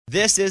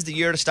This is the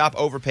year to stop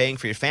overpaying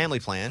for your family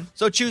plan.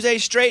 So choose a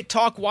Straight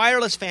Talk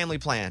Wireless family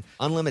plan.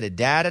 Unlimited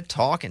data,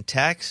 talk, and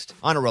text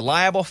on a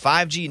reliable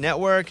 5G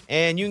network.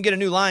 And you can get a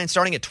new line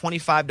starting at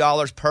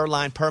 $25 per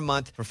line per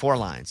month for 4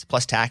 lines,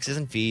 plus taxes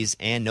and fees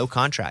and no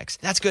contracts.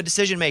 That's good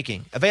decision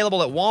making.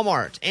 Available at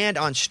Walmart and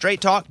on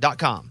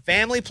straighttalk.com.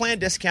 Family plan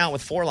discount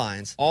with 4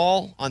 lines,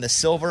 all on the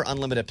Silver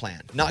Unlimited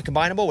plan. Not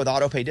combinable with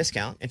auto pay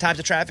discount. In times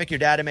of traffic, your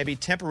data may be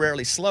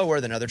temporarily slower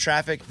than other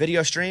traffic.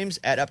 Video streams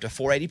at up to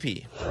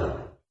 480p.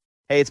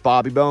 Hey, it's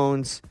Bobby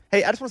Bones.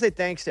 Hey, I just want to say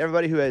thanks to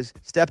everybody who has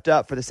stepped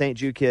up for the St.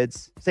 Jude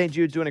kids. St.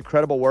 Jude's doing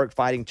incredible work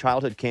fighting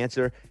childhood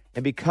cancer.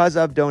 And because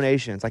of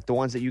donations like the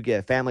ones that you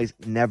give, families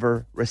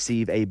never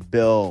receive a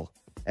bill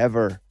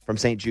ever from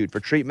St. Jude for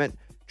treatment,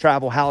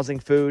 travel, housing,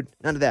 food,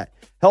 none of that.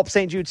 Help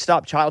St. Jude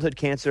stop childhood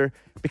cancer.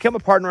 Become a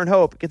partner in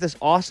hope. Get this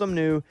awesome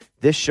new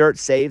This Shirt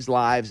Saves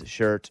Lives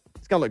shirt.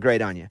 It's going to look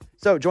great on you.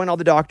 So join all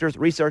the doctors,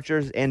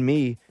 researchers, and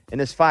me in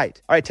this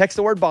fight. All right, text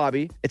the word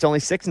Bobby. It's only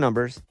 6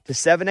 numbers to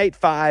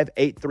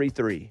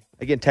 785-833.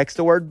 Again, text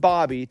the word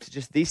Bobby to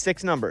just these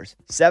 6 numbers,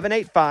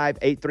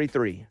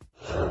 785-833.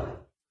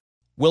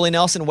 Willie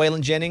Nelson,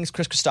 Waylon Jennings,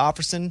 Chris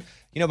Christopherson.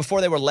 You know,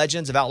 before they were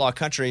legends of outlaw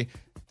country,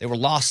 they were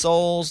lost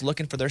souls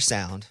looking for their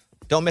sound.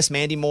 Don't miss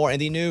Mandy Moore and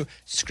the new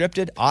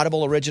scripted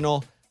Audible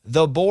original,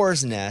 The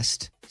Boar's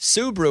Nest,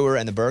 Sue Brewer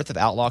and the Birth of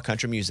Outlaw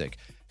Country Music.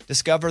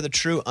 Discover the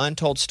true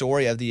untold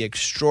story of the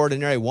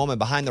extraordinary woman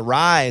behind the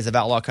rise of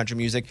outlaw country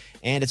music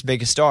and its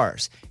biggest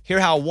stars. Hear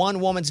how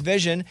one woman's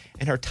vision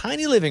in her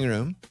tiny living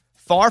room,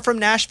 far from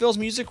Nashville's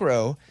Music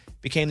Row,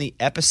 became the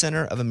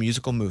epicenter of a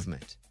musical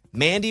movement.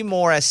 Mandy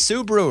Moore as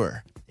Sue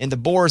Brewer in The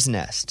Boar's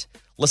Nest.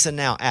 Listen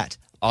now at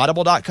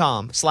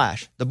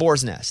audible.com/The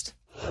Boar's Nest.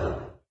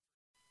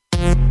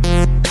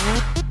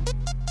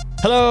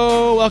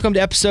 Hello, welcome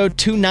to episode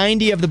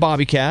 290 of the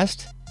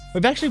Bobbycast.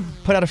 We've actually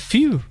put out a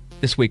few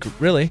this week,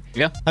 really.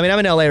 Yeah. I mean, I'm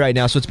in LA right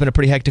now, so it's been a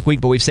pretty hectic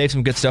week, but we've saved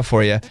some good stuff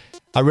for you.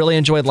 I really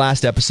enjoyed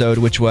last episode,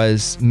 which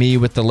was me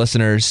with the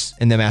listeners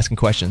and them asking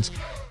questions.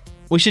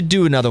 We should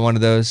do another one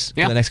of those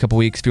for the next couple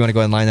weeks if you want to go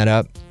ahead and line that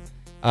up.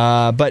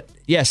 But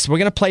yes, we're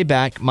going to play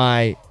back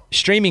my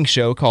streaming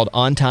show called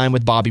On Time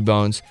with Bobby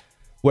Bones,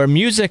 where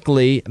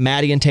musically,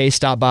 Maddie and Tay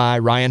stopped by,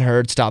 Ryan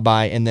Hurd stopped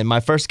by, and then my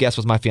first guest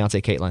was my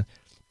fiance, Caitlin.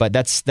 But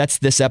that's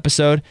this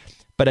episode.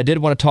 But I did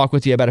want to talk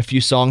with you about a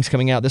few songs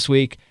coming out this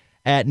week.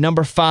 At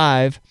number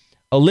 5,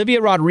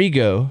 Olivia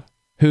Rodrigo,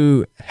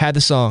 who had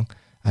the song,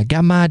 I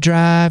got my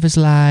driver's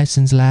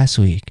license last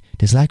week,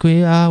 just like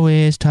we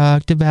always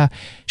talked about.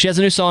 She has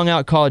a new song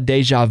out called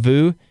Deja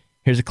Vu.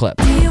 Here's a clip.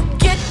 You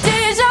get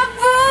deja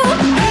vu.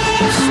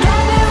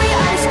 Strawberry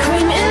ice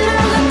cream in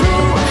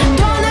Malibu.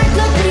 Don't act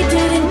like we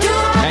didn't do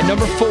it. At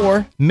number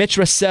 4, Mitch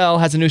Russell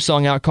has a new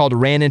song out called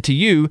Ran Into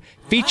You,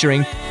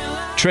 featuring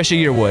Trisha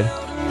Yearwood.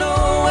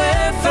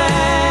 Nowhere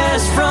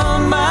fast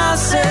from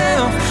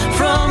myself,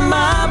 from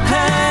my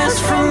past,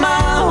 from my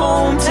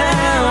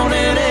hometown,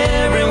 and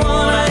everyone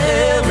I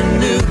ever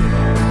knew.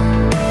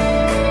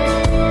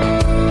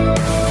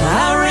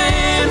 I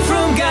ran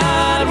from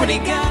God when he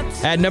got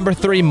to At number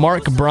 3,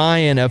 Mark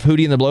Bryan of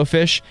Hootie and the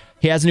Blowfish.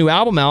 He has a new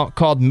album out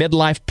called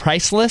Midlife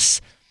Priceless.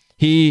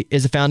 He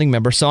is a founding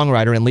member,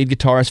 songwriter, and lead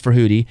guitarist for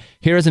Hootie.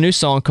 Here is a new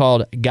song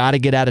called Gotta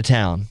Get Out of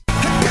Town.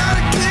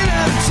 Gotta get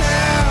out of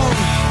town.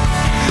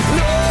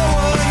 No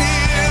one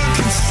here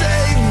can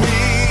save me.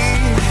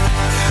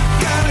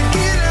 Gotta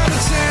get out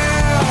of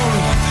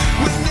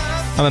town. With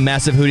nothing. I'm a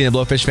massive Hootie and the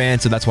Blowfish fan,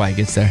 so that's why it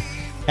gets there.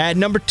 At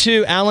number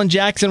 2, Alan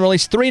Jackson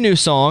released 3 new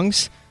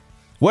songs,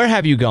 Where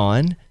Have You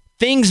Gone,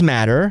 Things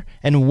Matter,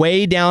 and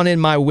Way Down in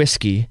My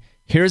Whiskey.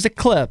 Here's a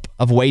clip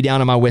of Way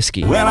Down in My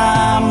Whiskey. Well,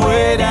 I'm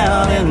way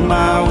down in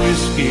my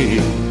whiskey.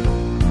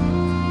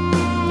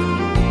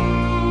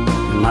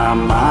 My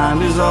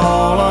mind is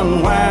all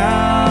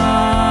unwound.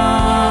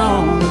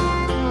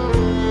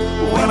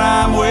 When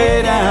I'm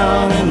way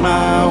down in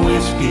my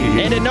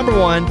whiskey. And at number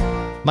 1,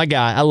 my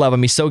guy, I love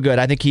him. He's so good.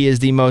 I think he is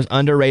the most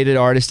underrated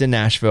artist in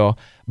Nashville.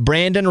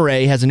 Brandon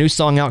Ray has a new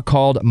song out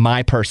called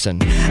My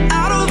Person.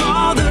 Out of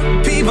all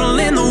the people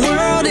in the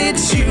world,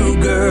 it's you,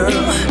 girl.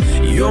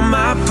 You're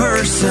my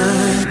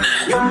person.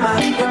 You're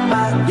my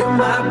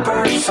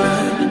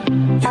person.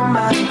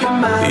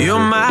 You're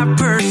my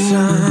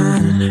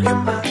person.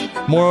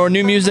 More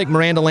new music.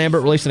 Miranda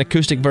Lambert released an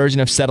acoustic version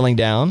of Settling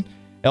Down.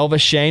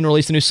 Elvis Shane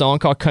released a new song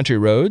called Country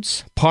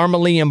Roads.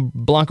 Parmalee and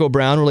Blanco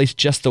Brown released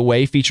Just the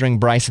Way featuring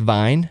Bryce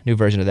Vine. New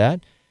version of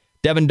that.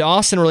 Devin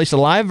Dawson released a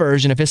live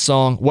version of his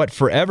song What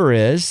Forever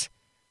Is.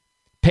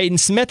 Peyton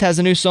Smith has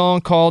a new song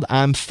called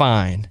I'm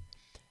Fine.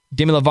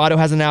 Demi Lovato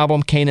has an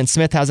album. Kanan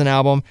Smith has an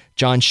album.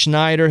 John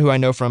Schneider, who I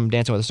know from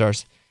Dancing with the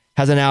Stars,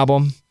 has an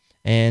album.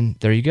 And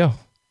there you go.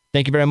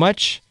 Thank you very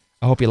much.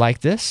 I hope you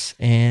like this.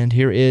 And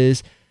here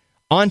is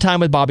On Time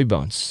with Bobby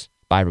Bones.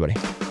 Bye, everybody.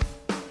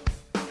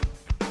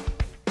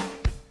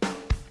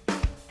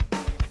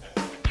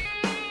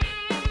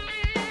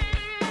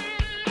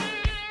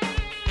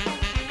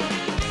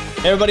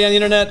 Hey, everybody on the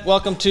internet.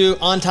 Welcome to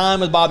On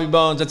Time with Bobby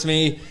Bones. That's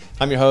me.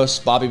 I'm your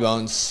host, Bobby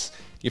Bones.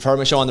 You've heard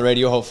my show on the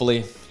radio,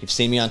 hopefully. You've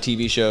seen me on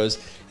TV shows.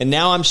 And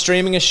now I'm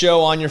streaming a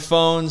show on your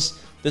phones.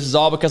 This is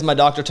all because my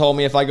doctor told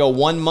me if I go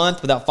 1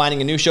 month without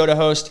finding a new show to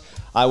host,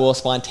 I will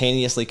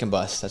spontaneously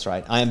combust. That's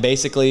right. I am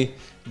basically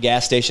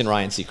gas station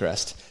Ryan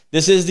Seacrest.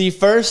 This is the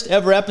first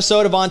ever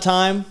episode of On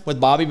Time with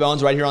Bobby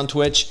Bones right here on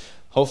Twitch.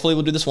 Hopefully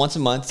we'll do this once a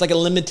month. It's like a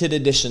limited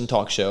edition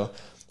talk show.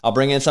 I'll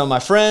bring in some of my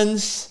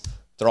friends.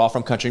 They're all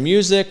from country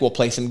music. We'll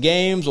play some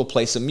games. We'll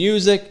play some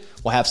music.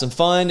 We'll have some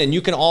fun. And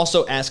you can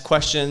also ask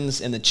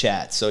questions in the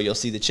chat. So you'll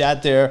see the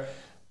chat there.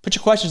 Put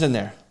your questions in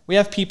there. We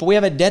have people. We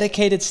have a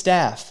dedicated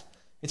staff.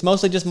 It's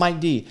mostly just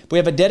Mike D. But we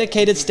have a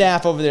dedicated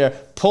staff over there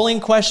pulling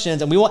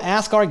questions, and we will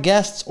ask our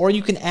guests, or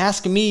you can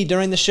ask me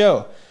during the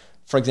show.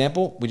 For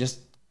example, we just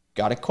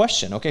got a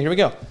question. Okay, here we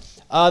go.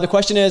 The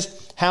question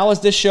is, how is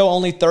this show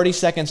only 30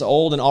 seconds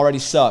old and already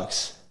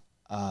sucks?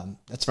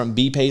 That's from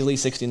B. Paisley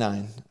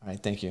 69. All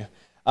right, thank you.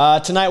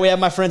 Tonight we have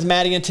my friends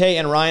Maddie and Tay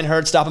and Ryan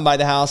Hurd stopping by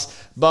the house.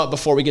 But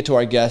before we get to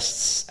our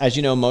guests, as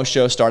you know, most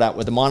shows start out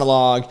with a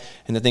monologue,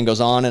 and the thing goes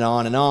on and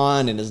on and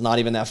on, and it's not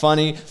even that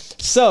funny.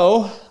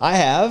 So I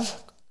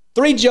have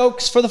 3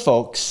 jokes for the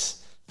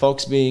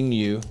folks being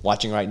you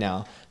watching right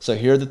now. So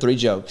here are the 3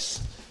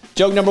 jokes.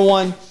 Joke number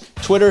 1,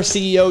 Twitter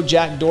CEO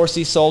Jack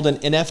Dorsey sold an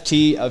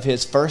NFT of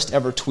his first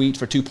ever tweet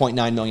for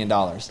 $2.9 million.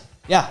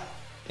 Yeah,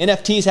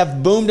 NFTs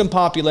have boomed in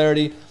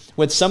popularity,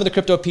 with some of the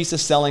crypto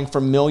pieces selling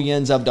for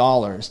millions of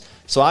dollars.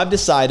 So I've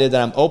decided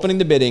that I'm opening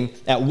the bidding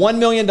at $1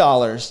 million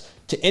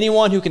to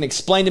anyone who can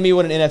explain to me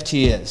what an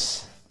NFT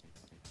is.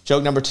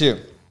 Joke number 2,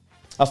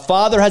 a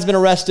father has been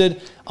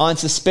arrested on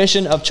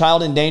suspicion of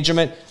child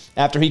endangerment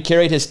after he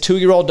carried his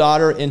 2-year-old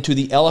daughter into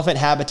the elephant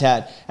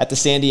habitat at the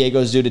San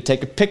Diego Zoo to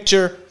take a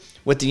picture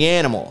with the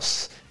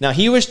animals. Now,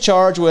 he was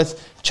charged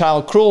with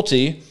child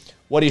cruelty.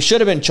 What he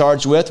should have been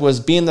charged with was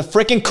being the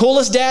freaking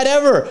coolest dad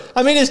ever.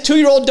 I mean, his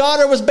 2-year-old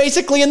daughter was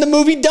basically in the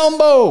movie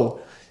Dumbo.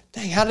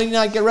 Dang, how did he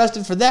not get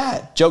arrested for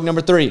that? Joke number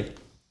 3.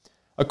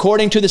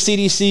 According to the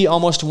CDC,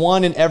 almost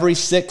 1 in every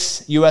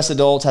 6 U.S.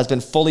 adults has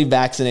been fully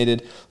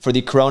vaccinated for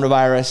the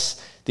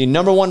coronavirus. The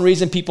number 1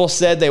 reason people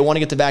said they want to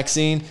get the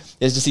vaccine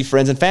is to see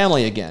friends and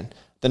family again.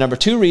 The number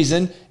 2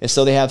 reason is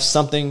so they have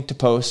something to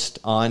post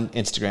on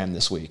Instagram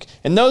this week.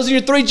 And those are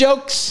your 3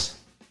 jokes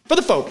for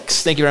the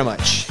folks. Thank you very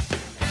much.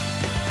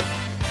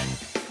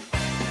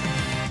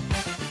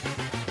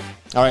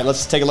 All right,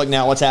 let's take a look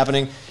now at what's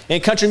happening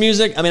in country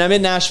music. I mean, I'm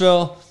in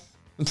Nashville.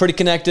 I'm pretty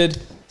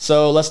connected.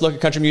 So let's look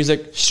at country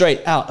music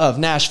straight out of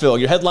Nashville.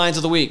 Your headlines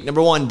of the week.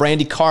 Number 1,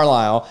 Brandi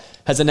Carlile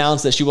has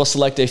announced that she will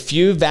select a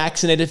few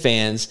vaccinated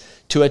fans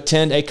to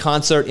attend a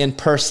concert in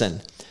person.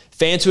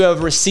 Fans who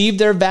have received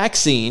their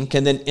vaccine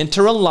can then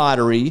enter a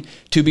lottery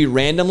to be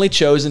randomly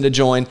chosen to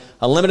join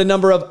a limited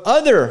number of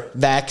other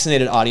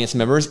vaccinated audience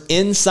members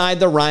inside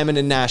the Ryman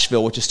in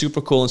Nashville, which is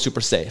super cool and super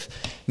safe.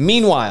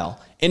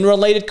 Meanwhile, in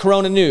related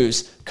Corona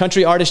news,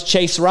 country artist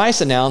Chase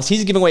Rice announced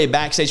he's giving away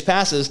backstage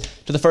passes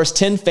to the first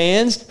 10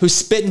 fans who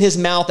spit in his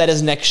mouth at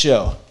his next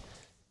show.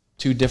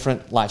 2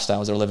 different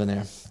lifestyles they're living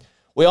there.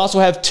 We also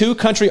have 2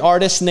 country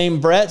artists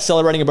named Brett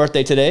celebrating a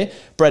birthday today.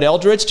 Brett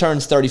Eldridge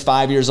turns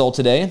 35 years old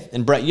today,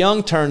 and Brett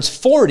Young turns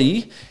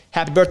 40.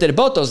 Happy birthday to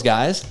both those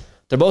guys.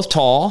 They're both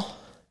tall.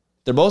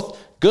 They're both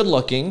good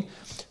looking,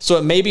 so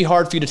it may be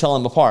hard for you to tell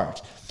them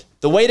apart.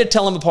 The way to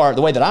tell them apart,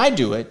 the way that I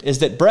do it, is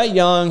that Brett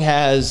Young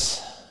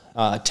has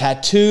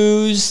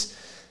tattoos,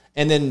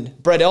 and then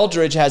Brett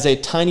Eldridge has a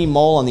tiny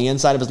mole on the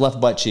inside of his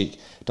left butt cheek.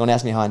 Don't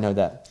ask me how I know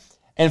that.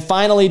 And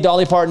finally,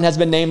 Dolly Parton has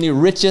been named the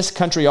richest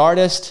country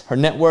artist. Her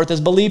net worth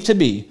is believed to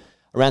be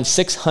around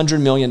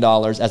 $600 million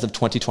as of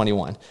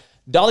 2021.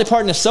 Dolly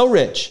Parton is so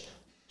rich,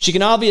 she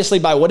can obviously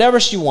buy whatever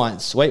she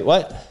wants. Wait,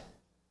 what? All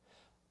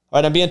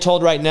right, I'm being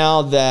told right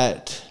now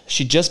that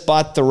she just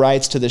bought the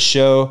rights to the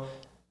show.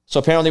 So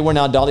apparently we're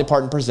now Dolly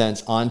Parton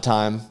Presents On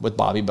Time with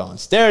Bobby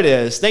Bones. There it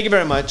is. Thank you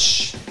very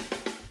much.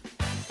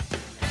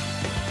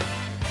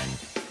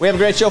 We have a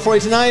great show for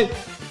you tonight.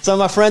 Some of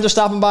my friends are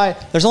stopping by.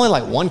 There's only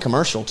like 1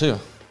 commercial too.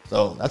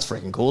 So that's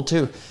freaking cool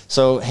too.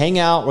 So hang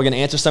out. We're going to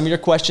answer some of your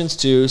questions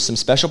too, some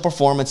special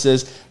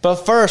performances. But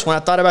first, when I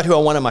thought about who I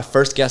wanted my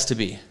first guest to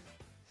be,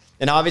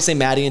 and obviously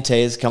Maddie and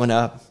Tay is coming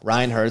up,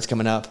 Ryan Hurd's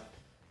coming up.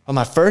 But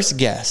my first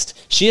guest,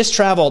 she has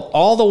traveled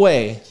all the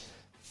way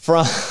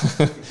from,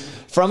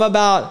 from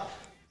about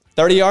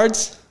 30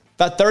 yards.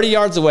 About 30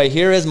 yards away,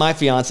 here is my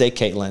fiance,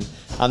 Caitlin.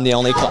 I'm the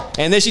only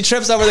and then she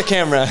trips over the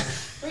camera.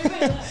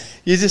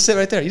 You just sit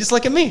right there. You just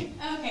look at me.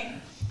 Okay.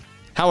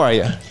 How are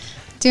you?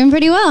 Doing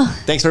pretty well.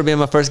 Thanks for being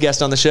my first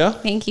guest on the show.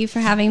 Thank you for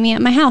having me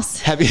at my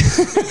house. Have you?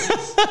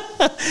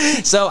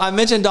 So I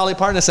mentioned Dolly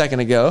Parton a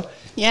second ago.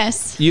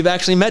 Yes. You've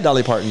actually met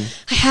Dolly Parton.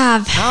 I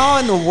have. How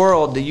in the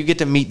world do you get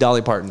to meet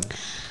Dolly Parton?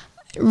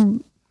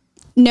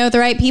 Know the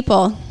right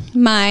people.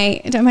 Am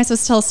I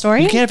supposed to tell a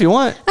story? You can if you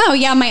want. Oh,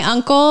 yeah. My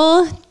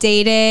uncle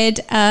dated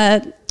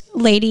a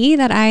lady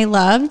that I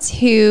loved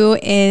who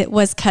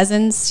was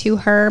cousins to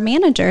her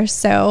manager.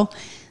 So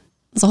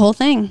it was a whole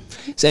thing.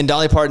 And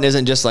Dolly Parton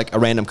isn't just like a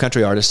random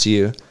country artist to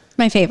you.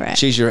 My favorite.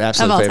 She's your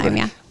absolute favorite. Time,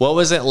 yeah. What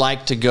was it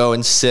like to go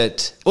and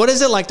sit? What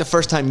is it like the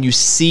first time you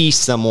see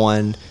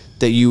someone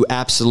that you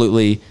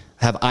absolutely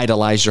have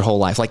idolized your whole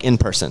life, like in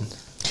person?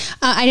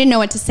 I didn't know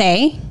what to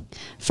say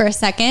for a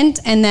second.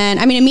 And then,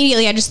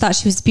 immediately I just thought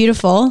she was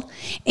beautiful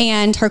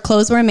and her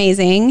clothes were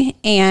amazing.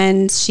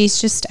 And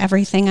she's just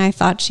everything I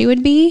thought she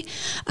would be.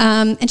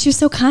 And she was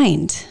so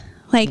kind.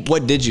 Like,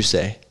 What did you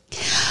say?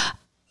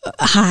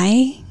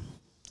 Hi.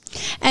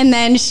 And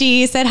then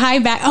she said hi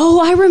back. Oh,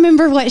 I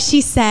remember what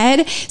she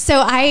said.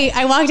 So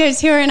I walked up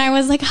to her and I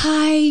was like,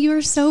 hi,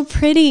 you're so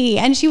pretty.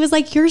 And she was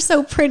like, you're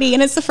so pretty.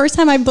 And it's the first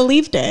time I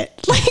believed it,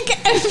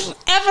 like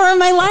ever in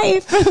my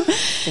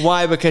life.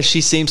 Why? Because she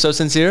seems so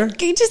sincere?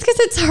 Just because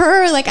it's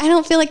her. Like, I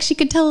don't feel like she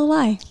could tell a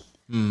lie.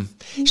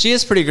 She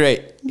is pretty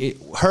great.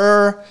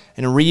 Her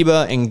and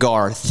Reba and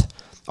Garth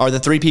are the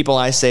three people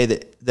I say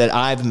that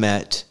I've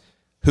met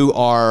who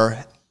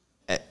are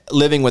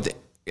living with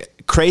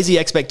crazy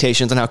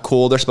expectations on how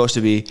cool they're supposed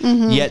to be,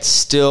 yet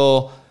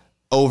still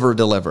over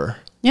deliver.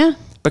 Yeah.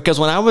 Because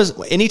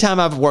anytime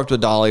I've worked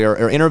with Dolly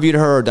or interviewed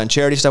her or done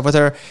charity stuff with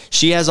her,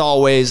 she has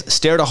always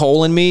stared a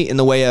hole in me in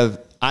the way of,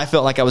 I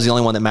felt like I was the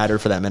only one that mattered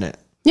for that minute.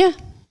 Yeah.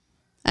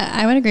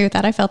 I would agree with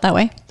that. I felt that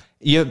way.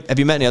 Have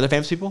you met any other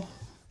famous people?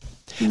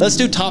 Let's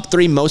do top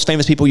 3 most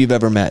famous people you've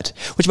ever met.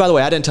 Which, by the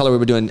way, I didn't tell her we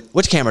were doing,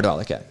 which camera do I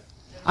look at?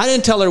 I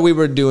didn't tell her we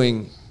were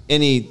doing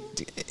any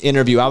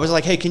interview. I was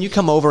like, hey, can you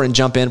come over and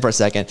jump in for a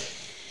second?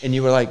 And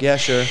you were like, yeah,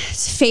 sure.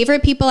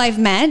 Favorite people I've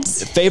met.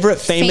 Favorite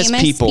famous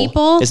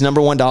people is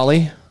number 1,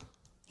 Dolly.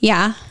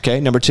 Yeah.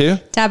 Okay. Number 2?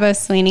 Dabo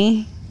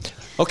Sweeney.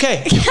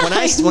 Okay.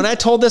 When I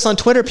told this on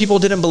Twitter, people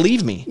didn't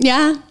believe me.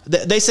 Yeah.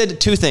 They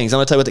said 2 things. I'm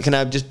going to tell you can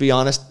I just be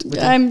honest with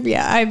you?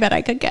 Yeah, I bet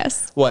I could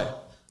guess. What?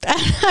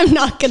 I'm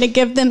not going to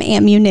give them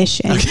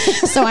ammunition.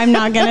 So I'm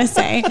not going to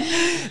say.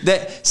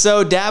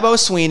 So Dabo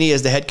Sweeney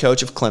is the head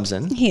coach of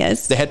Clemson. He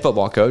is. The head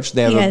football coach.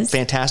 They have a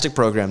fantastic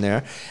program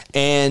there.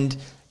 And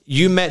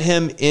you met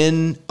him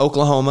in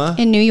Oklahoma.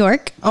 In New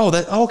York.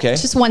 Oh, okay.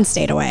 Just one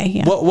state away.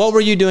 Yeah. What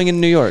were you doing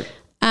in New York?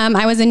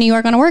 I was in New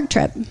York on a work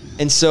trip.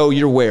 And so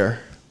you're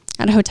where?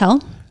 At a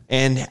hotel.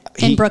 And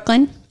in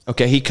Brooklyn.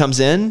 Okay, he comes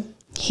in.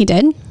 He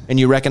did. And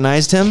you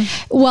recognized him?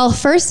 Well,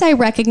 first I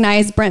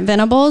recognized Brent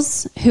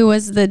Venables, who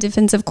was the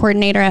defensive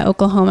coordinator at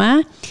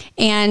Oklahoma.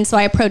 And so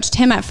I approached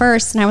him at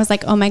first and I was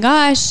like, oh my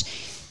gosh,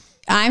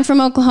 I'm from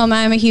Oklahoma.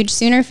 I'm a huge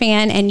Sooner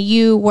fan. And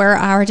you were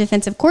our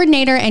defensive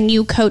coordinator and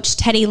you coached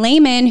Teddy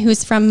Lehman,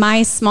 who's from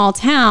my small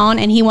town,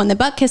 and he won the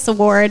Butt Kiss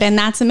Award. And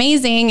that's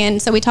amazing.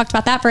 And so we talked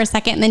about that for a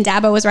second. And then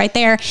Dabo was right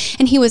there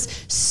and he was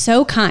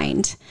so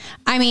kind.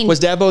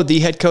 Was Dabo the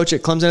head coach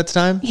at Clemson at the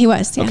time? He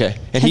was. Yeah. Okay.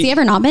 And has he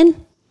ever not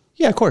been?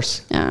 Yeah, of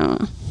course. Oh.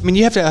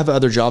 You have to have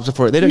other jobs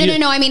before. No.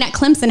 At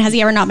Clemson, has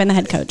he ever not been the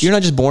head coach? You're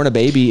not just born a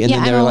baby and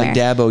then they're like,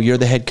 Dabo, you're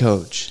the head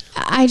coach.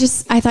 I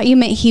thought you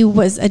meant he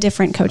was a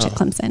different coach at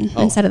Clemson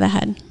instead of the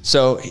head.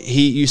 So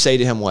you say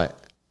to him what?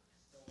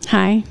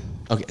 Hi.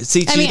 Okay.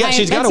 See,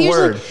 she's got a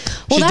word.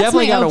 Well, she's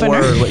definitely got opener.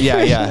 a word.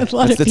 Yeah.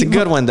 That's a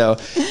good one though.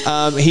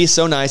 He's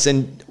so nice.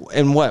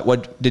 And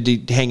what did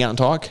he hang out and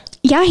talk?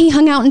 Yeah, he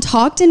hung out and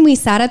talked, and we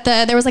sat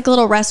there was like a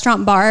little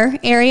restaurant bar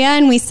area,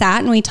 and we sat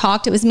and we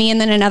talked. It was me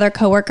and then another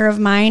coworker of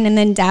mine, and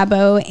then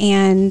Dabo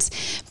and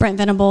Brent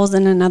Venables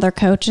and another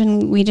coach,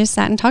 and we just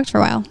sat and talked for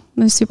a while.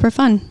 It was super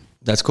fun.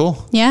 That's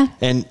cool. Yeah.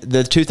 And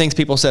the 2 things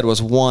people said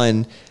was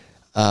 1,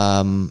 he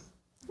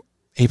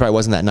probably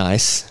wasn't that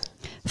nice.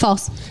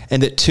 False.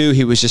 And that 2,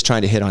 he was just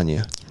trying to hit on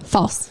you.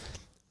 False.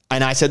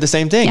 And I said the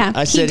same thing. Yeah,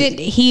 I said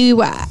he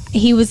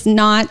was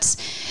not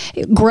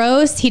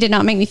gross. He did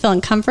not make me feel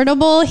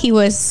uncomfortable. He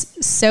was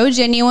so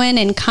genuine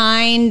and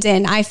kind,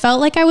 and I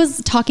felt like I was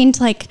talking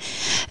to like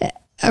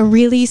a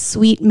really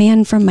sweet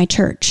man from my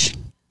church.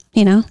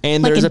 And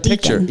like there's a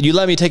picture. You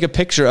let me take a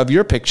picture of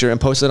your picture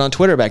and post it on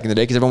Twitter back in the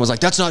day because everyone was like,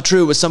 that's not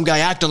true. It was some guy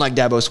acting like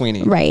Dabo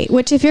Sweeney. Right.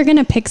 Which if you're going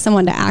to pick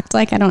someone to act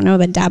like, I don't know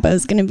that Dabo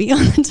is going to be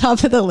on the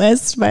top of the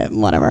list, but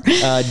whatever.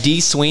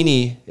 D.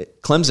 Sweeney,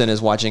 Clemson,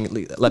 is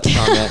watching, left a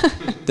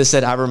comment that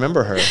said, I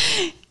remember her.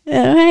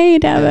 Hey,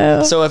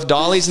 Dabo. So if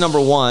Dolly's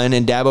number 1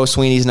 and Dabo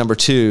Sweeney's number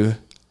 2,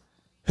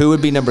 who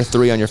would be number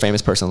 3 on your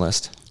famous person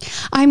list?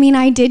 I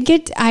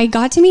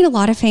got to meet a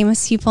lot of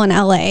famous people in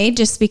LA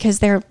just because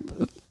they're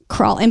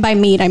and by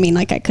meet I mean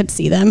like I could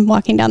see them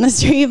walking down the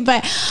street,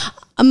 but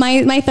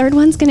my third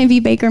one's going to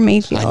be Baker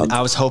Mayfield.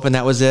 I was hoping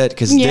that was it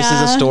because this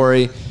is a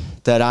story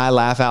that I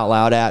laugh out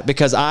loud at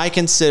because I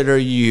consider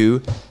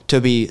you to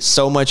be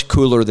so much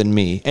cooler than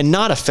me and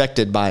not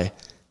affected by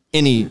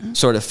any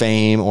sort of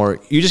fame, or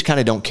you just kind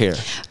of don't care.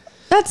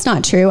 That's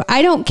not true.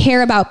 I don't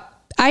care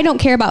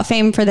about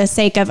fame for the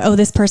sake of,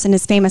 this person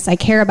is famous. I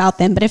care about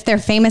them. But if they're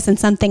famous in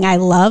something I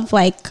love,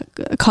 like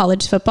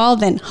college football,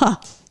 then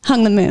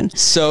hung the moon.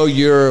 So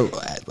you're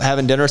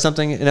having dinner or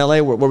something in LA?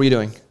 What were you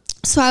doing?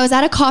 So I was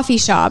at a coffee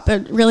shop, a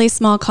really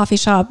small coffee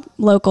shop,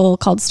 local,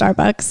 called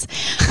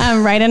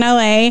Starbucks, right in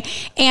LA.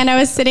 And I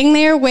was sitting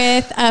there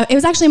with, it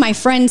was actually my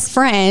friend's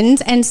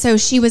friend. And so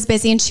she was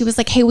busy and she was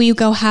like, hey, will you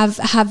go have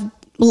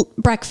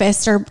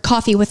breakfast or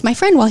coffee with my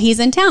friend while he's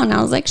in town? And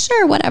I was like,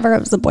 sure, whatever. It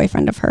was a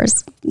boyfriend of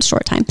hers,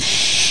 short time.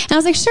 And I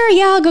was like, sure,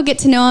 yeah, I'll go get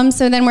to know him.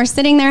 So then we're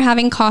sitting there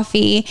having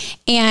coffee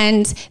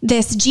and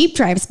this Jeep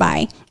drives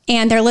by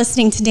and they're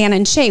listening to Dan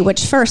and Shay,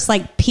 which first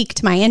like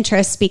piqued my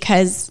interest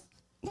because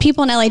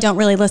people in LA don't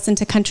really listen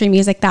to country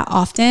music that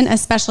often,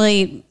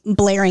 especially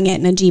blaring it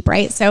in a Jeep,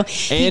 right? So,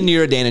 And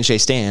you're a Dan and Shay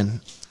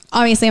stan.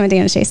 obviously I'm a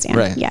Dan and Shay stan.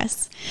 Right.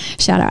 Yes.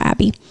 Shout out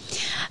Abby.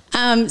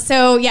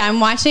 So yeah, I'm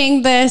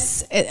watching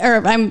this,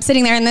 or I'm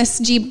sitting there and this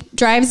Jeep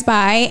drives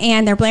by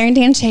and they're blaring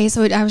Dan and Shay.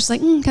 So I was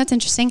like, that's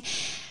interesting.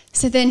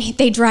 So then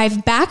they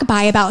drive back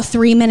by about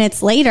 3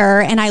 minutes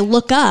later and I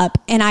look up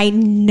and I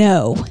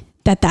know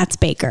that that's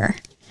Baker.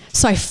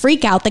 So I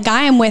freak out. The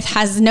guy I'm with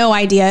has no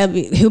idea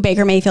who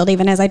Baker Mayfield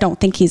even is. I don't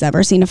think he's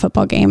ever seen a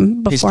football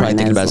game before. He's probably in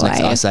thinking his about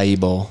his life. acai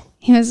bowl.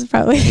 He was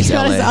probably He's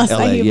got his LA,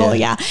 acai bowl,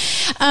 yeah.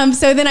 yeah.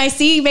 So then I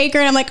see Baker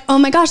and I'm like, oh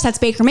my gosh, that's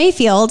Baker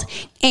Mayfield.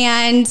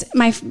 And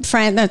my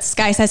friend, this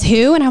guy says,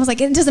 who? And I was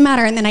like, it doesn't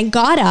matter. And then I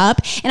got up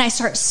and I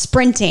start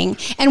sprinting.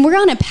 And we're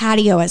on a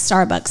patio at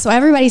Starbucks. So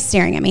everybody's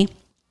staring at me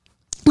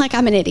like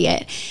I'm an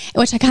idiot,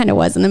 which I kind of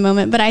was in the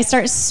moment. But I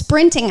start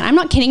sprinting. And I'm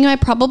not kidding you.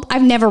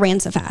 I've never ran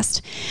so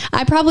fast.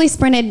 I probably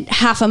sprinted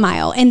half a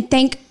mile. And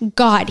thank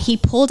God he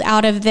pulled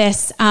out of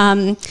this,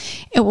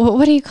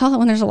 what do you call it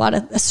when there's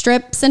a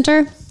strip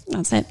center?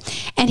 That's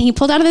it. And he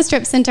pulled out of the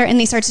strip center and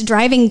he starts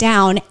driving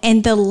down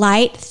and the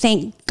light,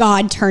 thank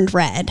God, turned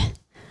red.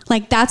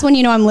 Like, that's when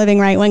you know I'm living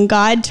right, when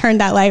God turned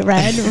that light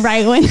red,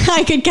 right when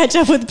I could catch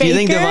up with Baker. Do you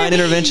think divine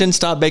intervention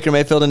stopped Baker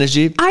Mayfield in his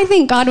Jeep? I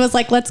think God was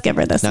like, let's give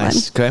her this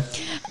Nice. one. Okay.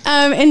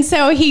 And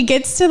so he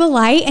gets to the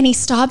light and he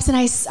stops and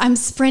I'm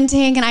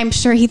sprinting and I'm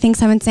sure he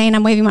thinks I'm insane.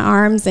 I'm waving my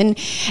arms and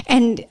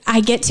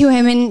I get to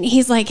him and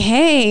he's like,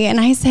 hey. And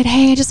I said,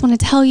 hey, I just want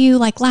to tell you,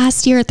 like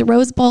last year at the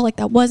Rose Bowl, like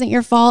that wasn't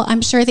your fault.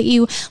 I'm sure that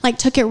you like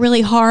took it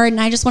really hard.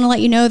 And I just want to let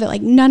you know that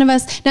like none of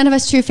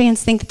us true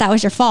fans think that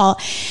was your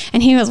fault.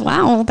 And he goes,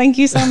 wow, thank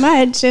you so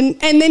much. And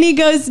then he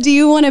goes, do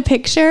you want a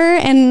picture?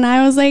 And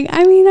I was like,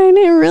 I mean, I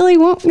didn't really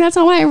want, that's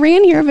not why I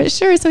ran here, but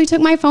sure. So he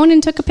took my phone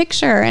and took a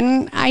picture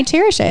and I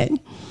cherish it.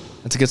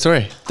 That's a good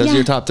story. Those Yeah. are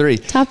your top three.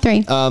 Top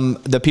three.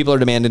 The people are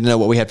demanding to know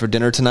what we had for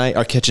dinner tonight.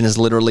 Our kitchen is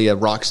literally a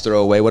rock's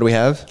throw away. What do we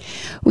have?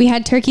 We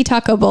had turkey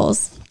taco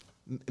bowls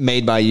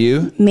Made by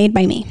you. made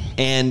by me.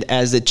 And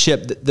as the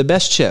chip, the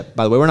best chip,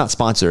 by the way, we're not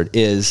sponsored,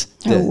 is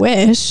I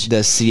wish.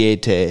 the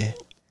Siete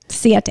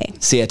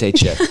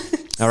chip.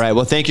 All right.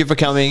 Well, thank you for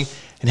coming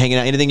and hanging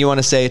out. Anything you want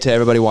to say to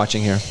everybody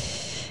watching here?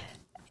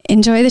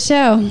 Enjoy the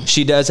show.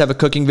 She does have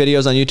cooking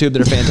videos on YouTube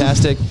that are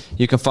fantastic.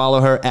 You can follow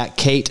her at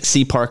Kate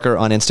C. Parker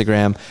on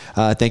Instagram.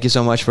 Thank you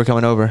so much for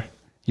coming over.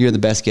 You're the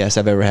best guest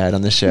I've ever had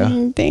on this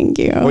show. Thank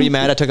you. Were you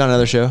mad I took on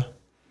another show?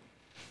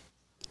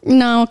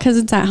 No, because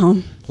it's at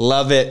home.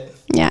 Love it.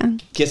 Yeah.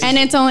 Kisses. And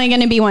it's only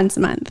going to be once a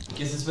month.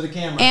 Kisses for the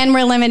camera. And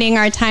we're limiting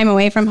our time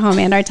away from home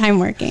and our time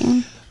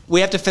working.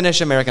 We have to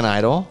finish American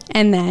Idol,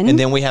 And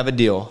then we have a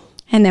deal.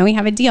 we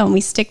have a deal and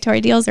we stick to our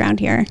deals around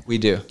here. We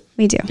do.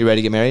 We do. You ready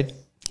to get married?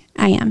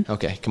 I am.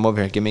 Okay, come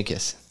over here. Give me a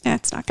kiss.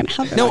 That's not going to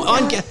help.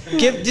 No,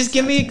 just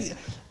give me.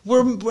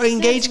 We're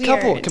engaged That's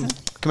couple. weird.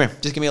 Come here.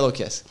 Just give me a little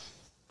kiss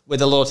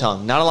with a little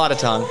tongue, not a lot of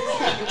tongue.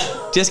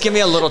 Just give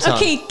me a little tongue.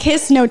 Okay,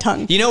 kiss, no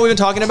tongue. You know what we've been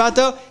talking about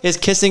though is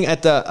kissing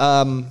at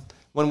the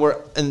when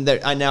we're in there.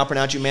 I now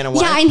pronounce you man and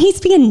wife. Yeah, and he's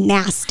being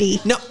nasty.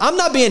 No, I'm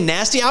not being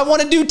nasty. I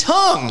want to do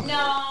tongue.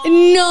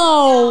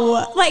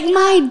 No. Like,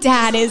 my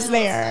dad is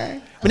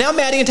there. But now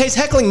Maddie and Tate's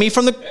heckling me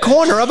from the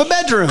corner of a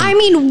bedroom. I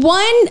mean,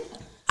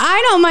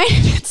 I don't mind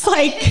if it's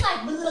like,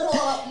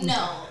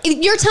 No.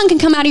 your tongue can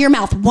come out of your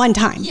mouth one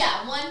time.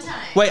 Yeah, one time.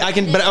 Wait, I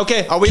can. But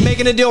okay, are we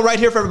making a deal right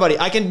here for everybody?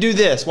 I can do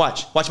this.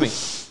 Watch me.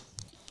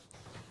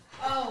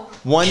 Oh.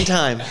 One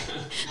time,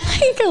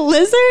 Like a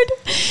lizard.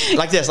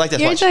 like this.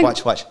 Your Watch, tongue-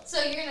 watch.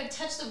 So you're gonna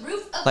touch the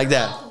roof of Like your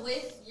that. mouth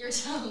with your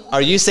tongue.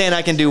 Are you saying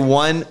I can do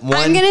one?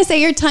 I'm going to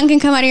say your tongue can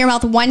come out of your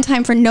mouth one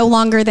time for no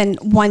longer than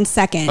 1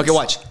 second. Okay,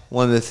 watch.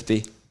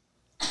 150.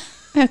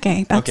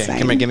 Okay, that's Okay, fine.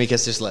 come here. Give me a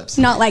kiss. Just lips.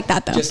 Not like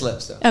that, though. Just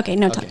lips, though. Okay,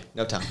 no tongue.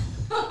 No tongue.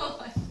 Oh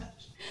my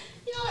gosh.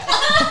 You know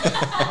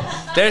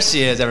what? There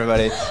she is,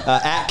 everybody.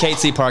 At Kate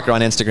C. Parker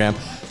on Instagram.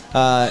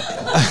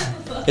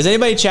 Is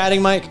anybody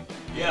chatting, Mike?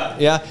 Yeah.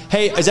 Yeah.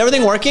 Hey, is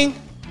everything working?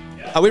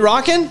 Yeah. Are we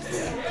rocking?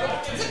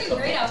 It's looking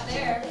great out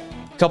there.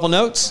 Couple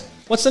notes.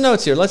 What's the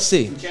notes here? Let's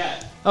see.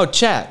 Chat. Oh,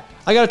 chat.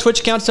 I got a Twitch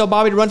account to tell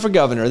Bobby to run for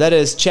governor. That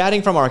is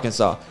chatting from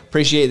Arkansas.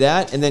 Appreciate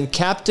that. And then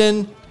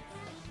Captain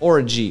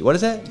Orgy. What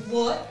is that?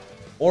 What?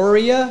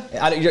 Oria?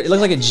 It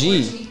looks like a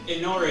G.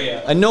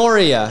 Inoria.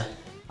 Honoria.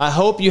 I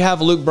hope you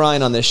have Luke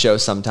Bryan on this show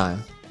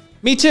sometime.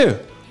 Me too.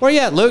 Where you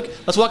at, Luke?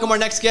 Let's welcome our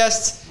next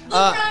guest. Luke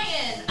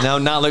Bryan. No,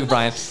 not Luke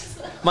Bryan.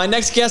 My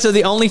next guests are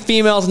the only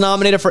females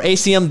nominated for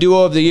ACM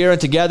Duo of the Year, and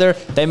together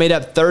they made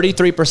up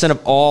 33% of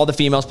all the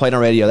females played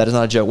on radio. That is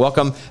not a joke.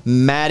 Welcome,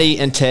 Maddie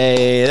and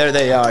Tay. There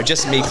they are.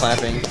 Just me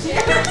clapping.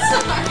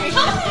 Hi.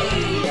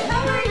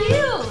 How are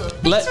you?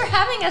 Thanks for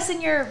having us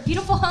in your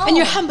beautiful home. In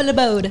your humble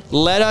abode.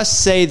 Let us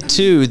say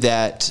too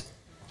that.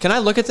 Can I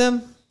look at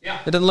them? Yeah.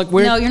 It doesn't look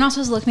weird. No, you're not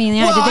supposed to look me in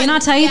the eye. Well, Did they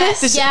not tell you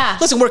yes. this? Yeah.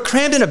 Listen, we're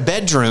crammed in a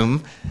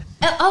bedroom.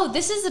 Oh,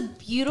 this is a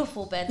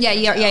beautiful bed. Yeah,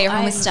 your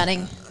home is I'm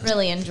stunning.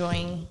 Really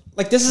enjoying.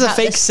 Like this is a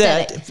fake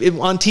set.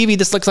 On TV,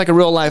 this looks like a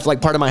real life,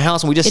 like part of my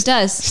house, and we just It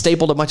does.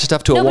 stapled a bunch of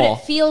stuff to a No, wall.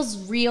 but it feels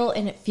real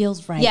and it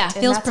feels right. Yeah, And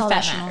feels that's all that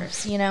professional.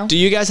 matters, you know? Do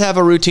you guys have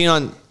a routine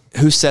on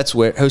who sits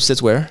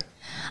where?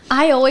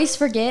 I always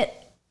forget,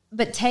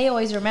 but Tay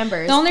always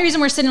remembers. The only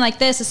reason we're sitting like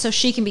this is so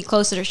she can be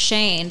closer to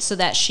Shane so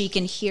that she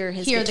can hear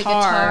his Hear the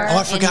guitar. guitar. Oh,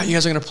 I forgot And- you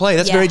guys are going to play.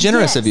 That's Yeah. very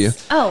generous of you.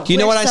 Yes. Oh, you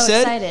know we're what I so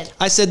said? excited.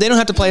 I said they don't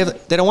have to play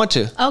if they don't want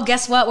to. Oh,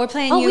 guess what? We're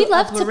playing Oh, you we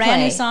love a to brand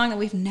play. new song that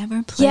we've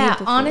never played Yeah,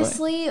 before.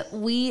 honestly,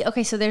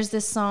 so there's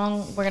this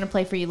song we're going to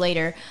play for you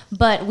later,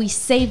 but we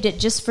saved it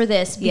just for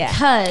this Yeah.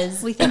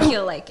 because We think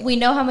you'll like it. we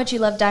know how much you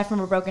love Die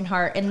From a Broken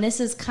Heart, and this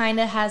is kind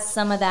of has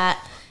some of that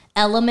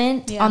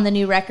element Yeah. on the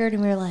new record,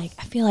 and we were like,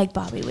 I feel like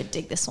Bobby would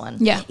dig this one.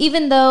 Yeah.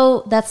 Even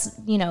though that's,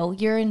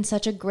 you're in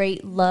such a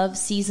great love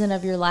season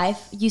of your life,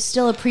 you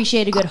still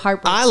appreciate a good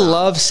heartbreak I song.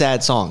 love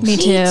sad songs. Me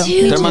too.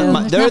 too. They're my-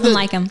 There's they're nothing the-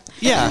 like them.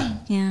 Yeah.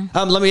 Yeah.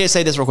 Let me just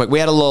say this real quick. We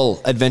had a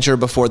little adventure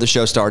before the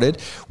show started.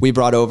 We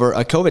brought over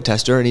a COVID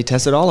tester, and he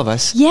tested all of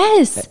us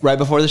Yes. right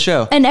before the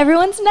show. And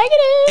everyone's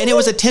negative. And it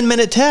was a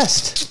 10-minute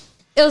test.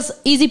 It was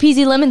easy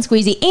peasy lemon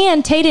squeezy,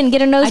 and Tay didn't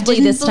get a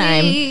nosebleed this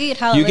time. You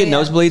get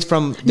nosebleeds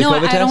from the No,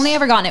 COVID test? I'd only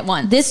ever gotten it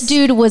once. This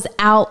dude was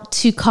out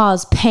to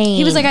cause pain.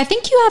 He was like, I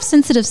think you have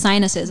sensitive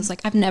sinuses. It's like,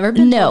 I've never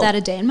been No. told that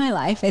a day in my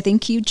life. I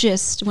think you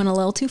just went a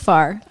little too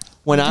far.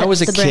 When I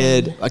was a the brain.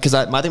 kid, because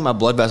I think my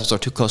blood vessels are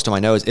too close to my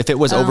nose. If it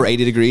was over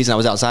 80 degrees and I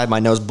was outside, my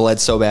nose bled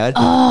so bad.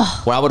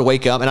 Where I would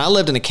wake up, and I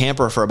lived in a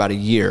camper for about a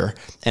year,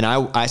 and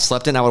I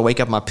slept in, I would wake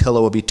up, my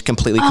pillow would be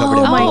completely covered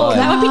in my blood. God.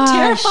 That would be Gosh.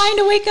 terrifying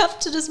to wake up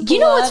to just You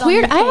know what's blood on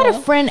weird? your I had a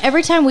pillow. friend,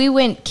 every time we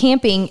went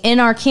camping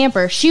in our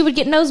camper, she would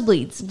get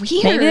nosebleeds.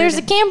 Weird. Maybe there's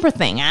a camper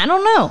thing. I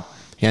don't know.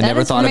 Yeah, I That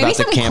never is- thought maybe about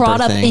the something camper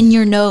crawled up thing. in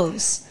your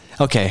nose.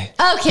 Okay.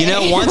 Okay. You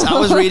know, once I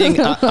was reading,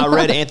 I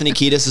read Anthony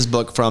Kiedis'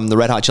 book from the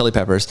Red Hot Chili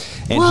Peppers,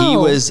 and he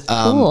Whoa, was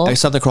cool.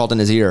 something crawled in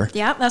his ear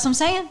Yeah, that's what I'm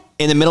saying.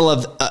 in the middle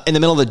of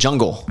the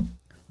jungle,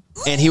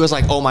 and he was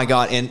like, "Oh my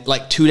god!" And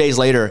like 2 days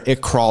later,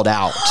 it crawled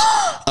out.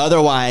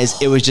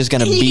 Otherwise, it was just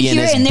going to You be could in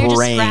hear his it, and they're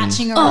brain. just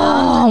scratching Oh,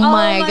 around.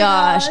 my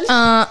gosh.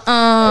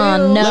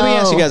 No. Let me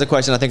ask you guys a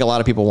question. I think a lot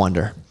of people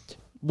wonder: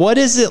 what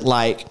is it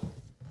like?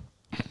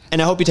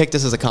 And I hope you take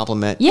this as a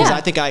compliment, because Yeah.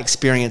 I think I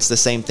experienced the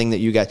same thing that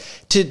you guys,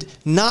 to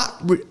not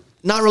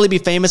really be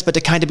famous, but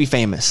to kind of be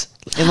famous,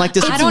 and like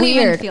this. I don't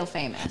even weird. feel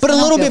famous. But a I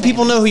don't little feel bit,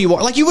 people famous. know who you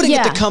are. Like you wouldn't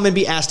get Yeah. to come and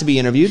be asked to be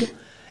interviewed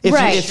if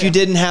Right. if you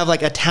didn't have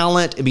like a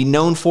talent and be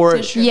known for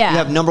it. sure. Yeah. You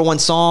have #1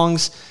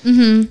 songs.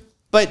 Mm-hmm.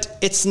 But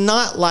it's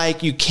not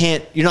like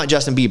you're not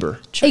Justin Bieber.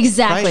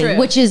 Exactly. Right?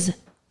 Which is,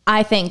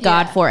 I thank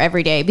God Yeah. for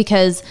every day,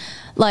 because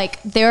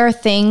like there are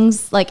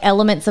things, like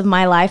elements of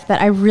my life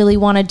that I really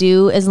want to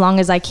do as long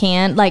as I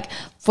can. Like,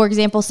 for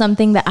example,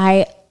 something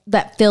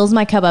that fills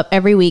my cup up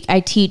every week. I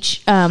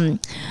teach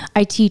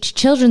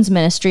children's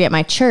ministry at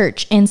my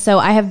church. And so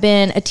I have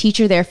been a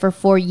teacher there for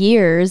 4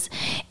 years.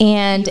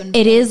 And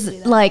it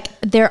is like,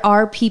 there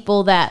are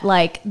people that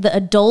like, the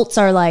adults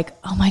are like,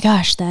 oh my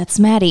gosh, that's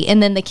Maddie.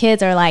 And then the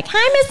kids are like,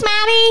 hi, Miss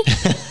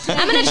Maddie.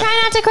 I'm going to try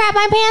not to crap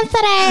my pants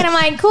today. And I'm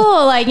like,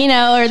 cool. Like,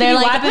 or they're you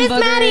like, wiping Miss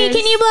Maddie, boogers?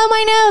 can you blow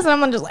my nose?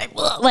 And I'm just like,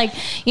 ugh. Like,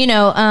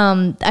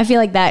 I feel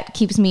like that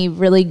keeps me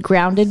really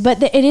grounded,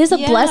 but it is a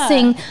Yeah,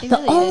 blessing. it The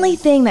really only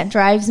is. thing that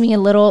drives me a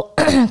little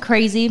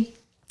crazy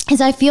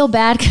is I feel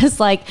bad because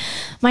like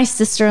my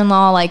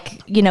sister-in-law,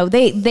 like,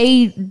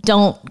 they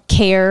don't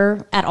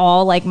care at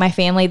all. Like my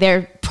family,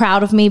 they're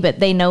proud of me, but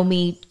they know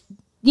me,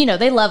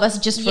 they love us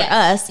just for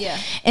Yes, us. yeah.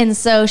 And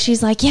so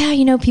she's like,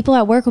 yeah, people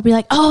at work will be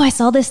like, oh, I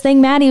saw this thing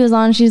Maddie was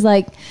on. She's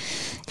like,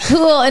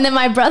 cool. And then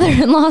my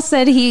brother-in-law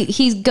said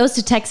he goes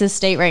to Texas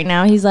State right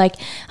now. He's like,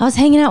 I was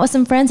hanging out with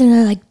some friends and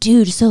they're like,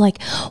 dude, so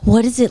like,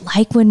 what is it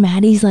like when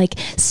Maddie's like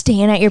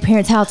staying at your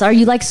parents' house? Are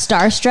you like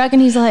starstruck?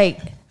 And he's like,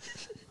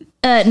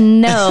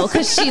 no,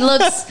 because she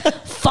looks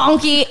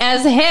funky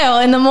as hell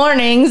in the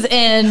mornings,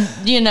 and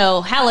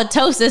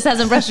halitosis,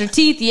 hasn't brushed her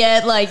teeth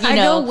yet. Like, I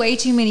go way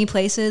too many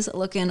places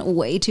looking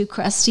way too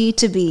crusty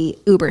to be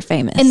uber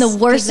famous. And the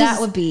worst 'Cause that is-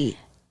 would be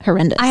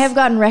horrendous. I have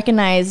gotten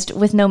recognized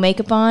with no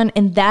makeup on,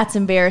 and that's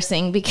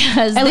embarrassing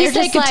because At least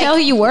they're I just could like, tell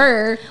who you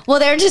were. Well,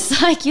 they're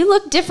just like, you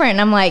look different.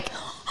 And I'm like,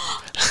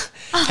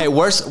 Hey,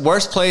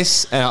 worst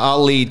place, and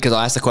I'll lead because I'll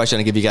ask the question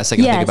and give you guys a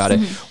second to Yes. think about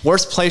it.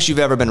 Worst place you've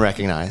ever been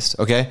recognized,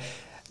 okay?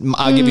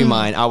 I'll give you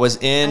mine. I was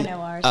in know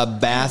ours. a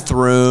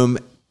bathroom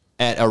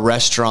at a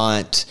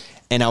restaurant,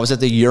 and I was at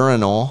the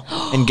urinal,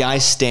 and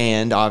guys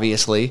stand,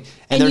 obviously.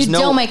 and you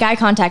don't make eye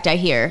contact, I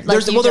hear.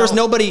 Like, There was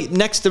nobody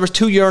next. There was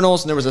 2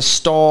 urinals, and there was a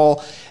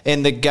stall,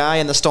 and the guy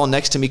in the stall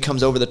next to me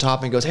comes over the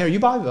top and goes, "Hey, are you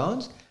Bobby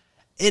Bones?"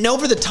 And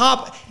over the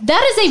top,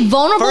 That is a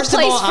vulnerable first of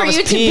place all, I for was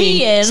you peeing. to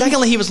be in.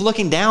 Secondly, he was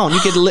looking down. You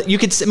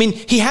could. I mean,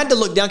 he had to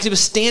look down because he was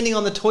standing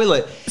on the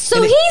toilet. So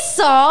And he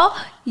saw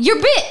your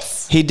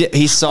bits. He did.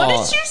 He saw.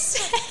 What did you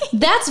say?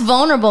 That's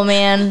vulnerable,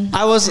 man.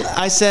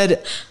 I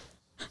said,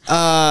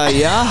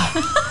 Yeah.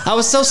 I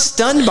was so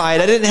stunned by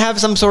it. I didn't have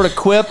some sort of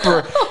quip,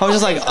 or I was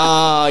just like,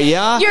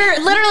 yeah.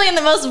 You're literally in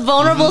the most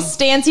vulnerable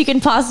stance you can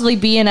possibly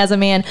be in as a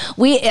man.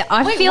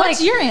 I feel what's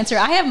like your answer?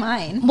 I have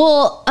mine.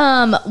 Well,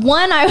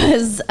 one, I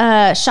was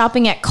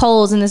shopping at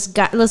Kohl's, and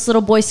this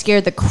little boy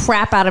scared the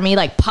crap out of me.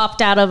 Like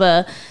popped out of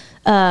a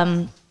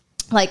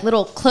like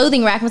little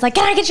clothing rack and was like,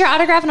 "Can I get your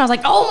autograph?" And I was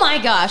like, "Oh my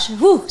gosh!"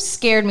 Whew,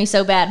 scared me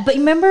so bad. But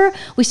remember,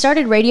 we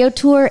started radio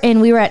tour, and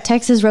we were at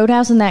Texas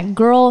Roadhouse, and that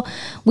girl,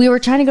 we were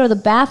trying to go to the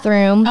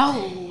bathroom.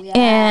 Oh, yeah.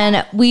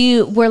 And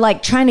we were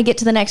like trying to get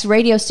to the next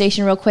radio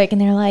station real quick, and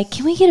they're like,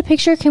 "Can we get a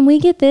picture? Can we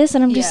get this?"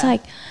 And I'm just Yeah.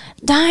 like,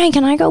 "Dying,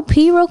 can I go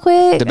pee real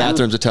quick?" The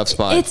bathroom's a tough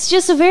spot. It's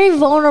just a very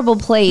vulnerable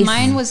place.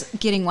 Mine was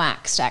getting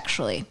waxed,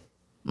 actually.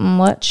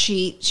 What?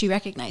 She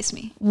recognized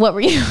me. What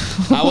were you?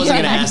 I wasn't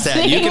going to ask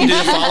that. You can do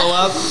the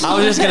follow-up. I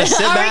was just going to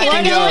sit back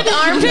and go,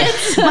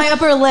 armpits? My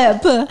upper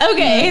lip.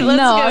 Okay, let's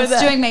no, go I with was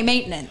that. doing my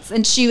maintenance,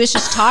 and she was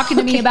just talking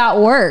to me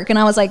about work, and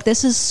I was like,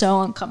 "This is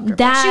so uncomfortable."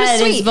 That she was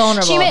is sweet.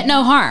 vulnerable. She meant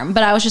no harm,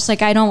 but I was just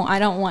like, I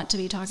don't want to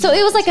be talking. So about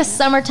it was this like a right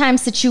summertime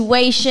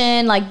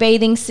situation, like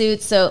bathing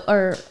suits. So,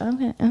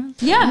 okay.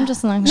 Yeah. I'm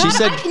just like, She now.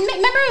 said-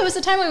 Remember, it was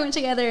the time we went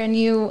together, and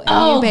you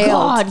oh bailed.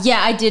 God,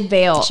 yeah, I did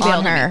bail She on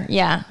bailed on her.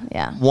 Yeah.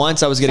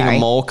 once I was getting Sorry. a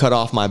mole cut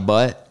off my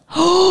butt.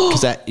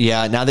 Because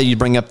now that you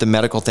bring up the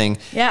medical thing.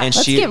 Yeah, and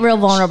let's get real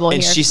vulnerable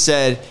and here. she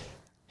said,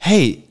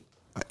 "Hey,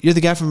 you're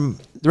the guy from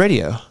the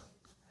radio."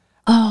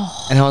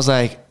 Oh. And I was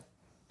like,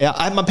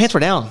 yeah, my pants were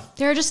down.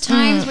 There are just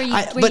times where you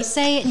but-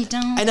 say it and you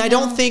don't. And I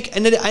don't think,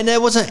 and I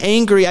wasn't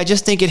angry. I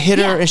just think it hit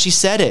her, Yeah. and she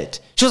said it.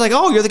 She was like,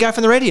 "Oh, you're the guy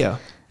from the radio."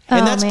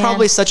 And Oh, that's man.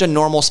 probably such a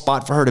normal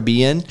spot for her to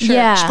be in.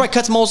 Yeah. She probably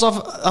cuts moles off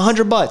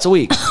 100 butts a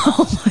week.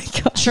 Oh my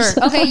God. Sure.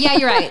 Okay. Yeah,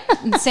 you're right.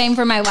 Same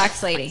for my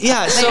wax lady.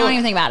 Yeah. They So don't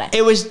even think about it.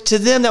 It was, to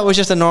them, that was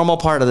just a normal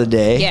part of the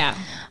day. Yeah.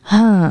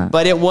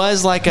 But it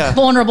was like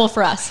Vulnerable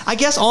for us. I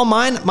guess all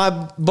mine, my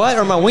butt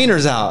or my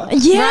wiener's out.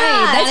 Yeah,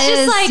 Right, it's that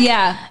just is- like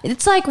yeah.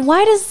 It's like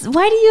why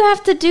do you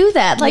have to do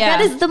that? Like Yeah.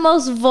 that is the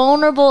most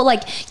vulnerable.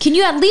 Like, can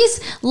you at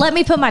least let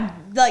me put my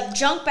like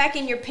junk back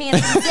in your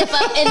pants and zip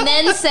up and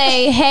then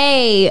say,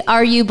 "Hey,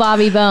 are you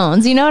Bobby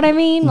Bones?" You know what I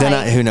mean? Then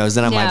Like, who knows?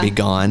 Then I Yeah. might be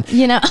gone.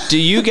 you know. Do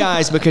you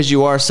guys, because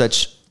you are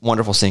such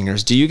wonderful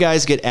singers, do you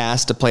guys get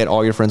asked to play at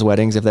all your friends'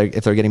 weddings if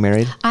they're getting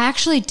married? I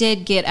actually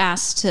did get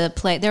asked to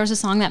play. There was a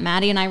song that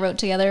Maddie and I wrote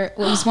together. It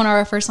was one of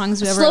our first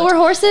songs we ever Slower wrote.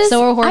 Horses.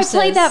 Slower Horses. I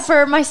played that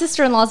for my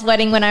sister-in-law's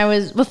wedding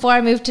before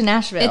I moved to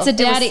Nashville. It's a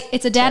daddy. was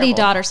It's a terrible.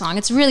 daddy-daughter song.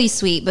 It's really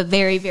sweet, but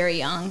very, very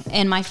young.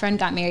 And my friend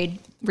got married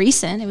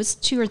recent. It was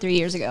 2 or 3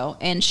 years ago,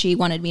 and she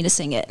wanted me to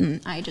sing it, and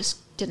I just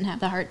didn't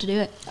have the heart to do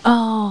it.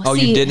 Oh,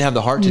 see, you didn't have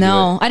the heart to do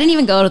No, it. I didn't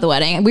even go to the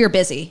wedding. We were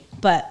busy,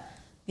 but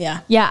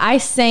yeah. Yeah, I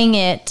sang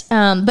it,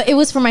 but it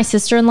was for my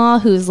sister-in-law,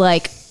 who's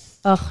like,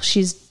 oh,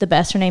 she's the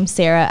best. Her name's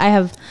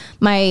Sarah.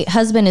 My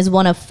husband is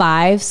one of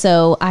 5,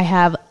 so I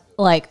have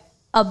like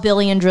a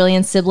billion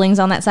trillion siblings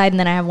on that side, and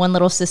then I have one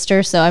little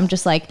sister, so I'm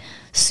just like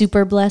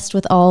super blessed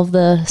with all of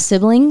the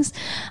siblings.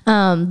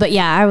 But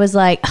yeah, I was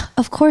like,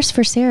 of course,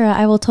 for Sarah,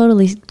 I will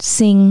totally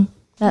sing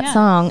that Yeah.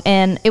 song,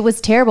 and it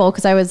was terrible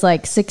because I was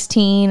like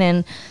 16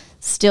 and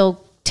still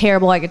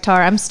terrible at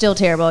guitar. I'm still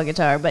terrible at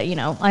guitar, but you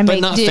know, I But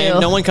make not do.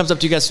 no one comes up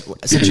to you guys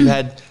since you've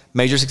had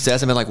major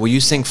success and been like, "Will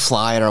you sing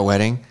Fly at our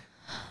wedding?"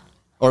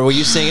 Or will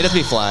you sing, it doesn't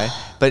be Fly,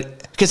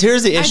 but because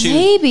here's the issue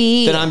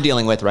maybe. that I'm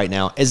dealing with right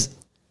now is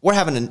we're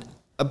having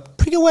a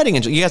pretty good wedding.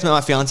 You guys met my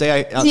fiance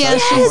outside Yeah,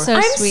 of she's Seymour? so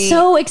I'm sweet.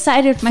 so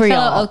excited My for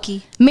fellow y'all.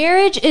 Okie.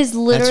 Marriage is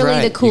literally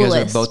That's right. the coolest.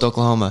 You guys are both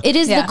Oklahoma. It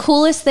is Yeah. the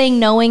coolest thing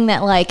knowing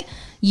that like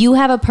you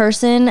have a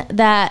person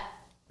that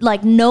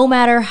like no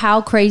matter how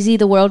crazy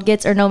the world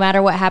gets or no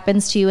matter what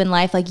happens to you in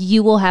life, like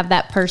you will have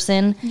that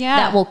person Yeah.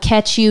 that will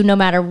catch you no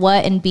matter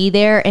what and be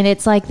there. And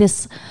it's like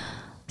this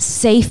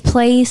safe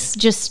place.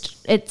 Just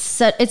it's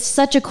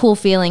such a cool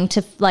feeling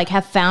to like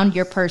have found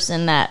your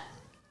person that,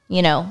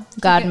 you know,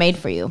 God made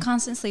for you.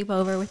 Constant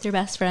sleepover with your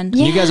best friend.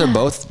 You guys are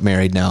both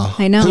married now.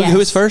 I know. Who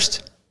is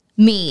first?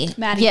 Me.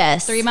 Maddie,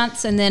 Yes. 3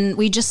 months, and then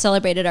we just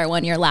celebrated our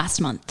 1 year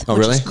last month. Oh, which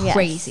really? is Yes.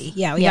 crazy.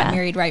 Yeah, we Yeah. got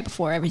married right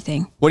before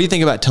everything. What do you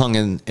think about tongue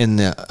in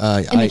the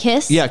the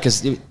kiss? Yeah,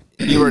 because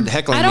you were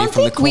heckling I me don't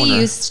from the think we corner.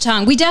 used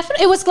tongue. We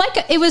definitely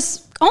it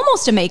was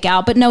almost a make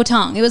out, but no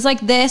tongue. It was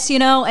like this, you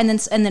know, and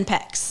then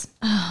pecks.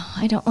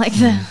 I don't like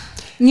that.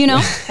 You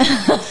know,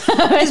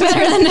 it's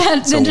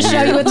better than to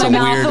show you with It's my a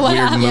mouth.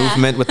 weird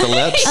movement with the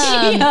lips.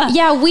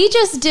 Yeah, we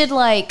just did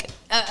like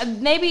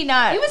maybe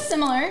not. It was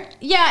similar.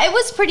 Yeah, it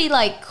was pretty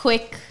like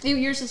quick.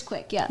 Yours is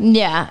quick, yeah.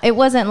 Yeah, it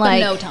wasn't But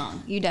like no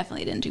tongue. You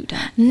definitely didn't do tongue.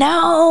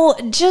 no,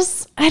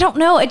 just I don't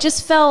know. It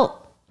just felt.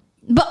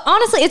 But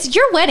honestly, it's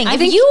your wedding. I If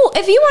think- you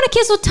want to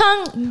kiss with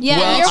tongue, Yeah,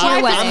 Well, your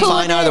I'm wife was cool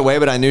fine with either it. way,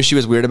 but I knew she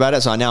was weird about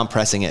it, so now I'm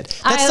pressing it.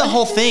 That's the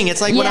whole thing.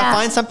 It's like when I Yeah.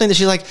 find something that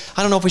she's like,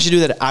 I don't know if we should do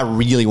that. I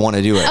really want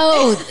to do it.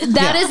 oh,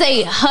 that is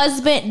a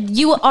husband.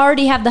 You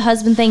already have the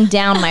husband thing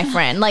down, my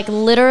friend. Like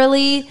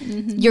literally,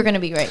 you're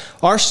gonna be great.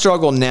 Our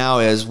struggle now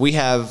is we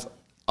have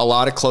a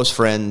lot of close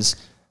friends.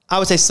 I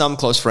would say some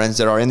close friends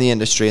that are in the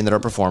industry and that are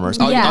performers.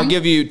 Yeah. I'll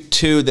give you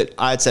 2 that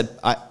I had said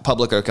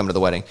public are coming to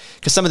the wedding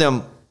because some of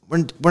them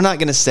we're not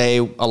going to say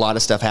a lot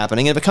of stuff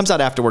happening. And if it comes out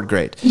afterward,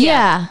 great.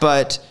 Yeah.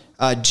 But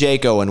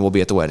Jake Owen will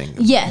be at the wedding.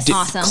 Yes.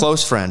 Awesome.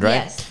 Close friend,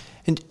 right?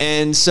 Yes.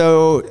 And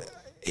so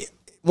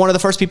one of the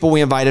first people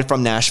we invited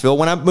from Nashville,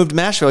 when I moved to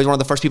Nashville, he's one of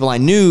the first people I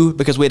knew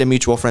because we had a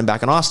mutual friend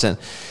back in Austin.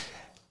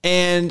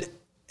 And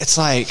it's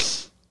like,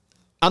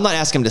 I'm not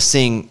asking him to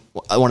sing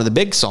one of the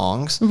big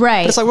songs.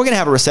 Right. But it's like, we're going to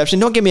have a reception.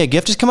 Don't give me a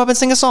gift. Just come up and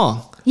sing a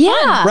song.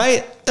 Yeah.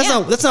 Right?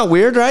 That's not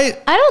weird, right?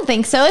 I don't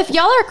think so. If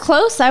y'all are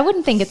close, I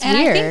wouldn't think it's And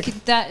weird. I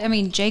think that, I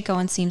mean, Jake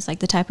Owen seems like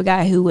the type of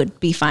guy who would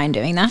be fine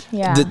doing that.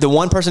 yeah. The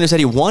one person who said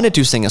he wanted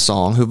to sing a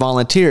song, who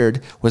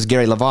volunteered, was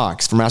Gary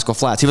LaVox from Rascal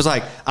Flatts. He was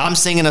like, I'm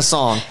singing a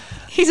song.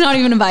 He's not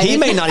even invited. He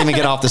may not even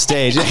get off the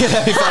stage.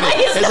 That'd be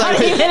funny. He's not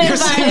even you're invited.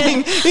 singing.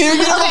 You didn't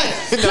get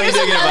invited. No, he Here's did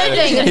get another invited.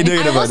 thing. He did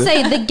get I will invited.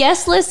 say the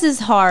guest list is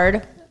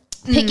hard.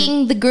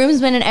 Picking the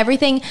groomsmen and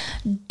everything.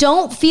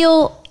 Don't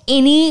feel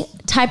any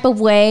type of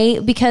way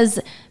because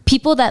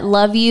people that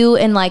love you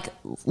and like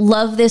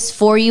love this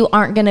for you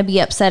aren't going to be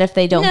upset if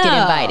they don't get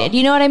No. invited.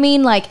 You know what I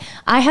mean? Like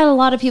I had a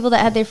lot of people that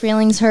had their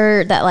feelings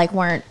hurt that like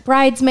weren't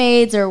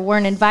bridesmaids or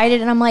weren't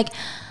invited. And I'm like,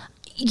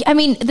 I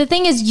mean, the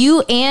thing is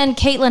you and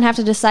Caitlin have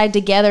to decide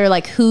together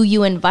like who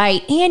you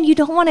invite, and you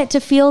don't want it to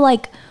feel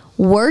like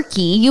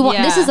worky. You want,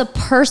 this Yeah. is a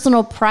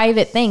personal,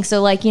 private thing.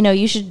 So like,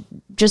 you should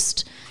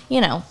just,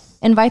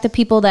 invite the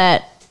people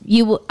that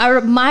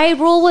my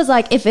rule was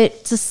like, if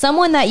it's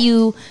someone that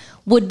you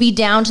would be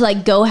down to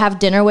like go have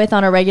dinner with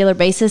on a regular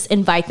basis,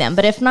 invite them.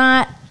 But if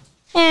not,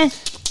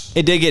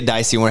 It did get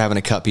dicey when we're having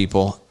to cut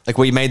people. Like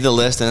we made the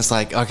list and it's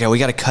like, okay, we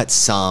got to cut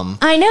some.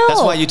 I know.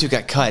 That's why you two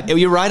got cut.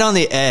 You're right on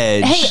the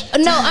edge.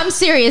 Hey, no, I'm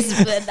serious.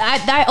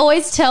 I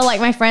always tell like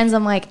my friends,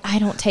 I'm like, I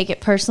don't take it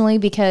personally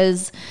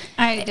because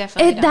I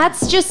definitely don't.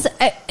 that's just,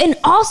 and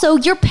also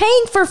you're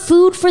paying for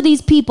food for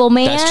these people,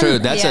 man. That's true.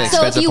 That's an Yeah.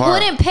 So if expensive you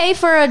part. wouldn't pay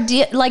for a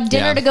dinner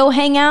Yeah. to go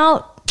hang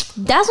out,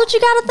 that's what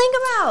you got to think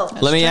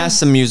about. Let me ask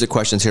some music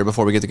questions here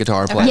before we get the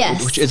guitar play.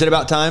 Yes. Is it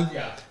about time?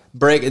 Yeah.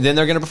 Break. Then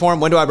they're going to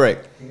perform. When do I break?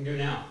 You can do it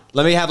now.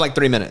 Let me have like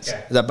 3 minutes.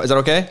 Okay. Is that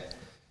okay?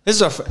 This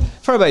is for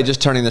everybody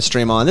just turning the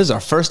stream on. This is our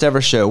first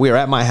ever show. We are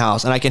at my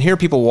house, and I can hear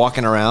people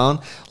walking around.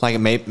 Like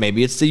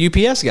maybe it's the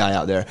UPS guy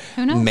out there.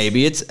 Who knows?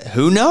 Maybe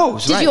who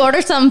knows? Did right. you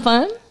order something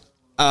fun?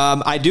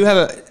 I do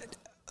have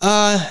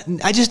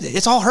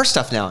it's all her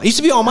stuff now. It used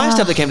to be all my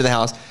stuff that came to the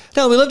house.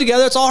 No, we live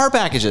together. It's all her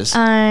packages.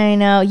 I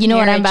know. You know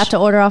what I'm Marriage. about to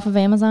order off of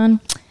Amazon?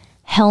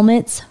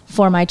 Helmets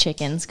for my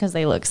chickens because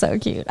they look so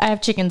cute. I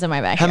have chickens in my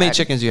backyard. How many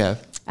chickens do you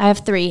have? I have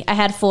 3. I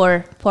had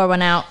 4. Pour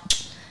one out.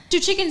 Do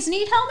chickens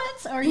need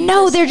helmets? Or you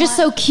No, they're just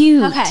so want-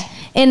 cute. Okay.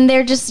 And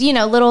they're just,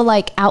 little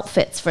like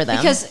outfits for them.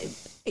 Because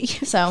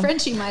So-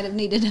 Frenchie might have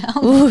needed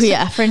help. Ooh,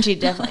 yeah. Frenchie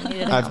definitely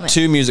needed a I have helmet.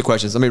 2 music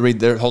questions. Let me read.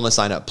 They're holding a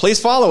sign up. Please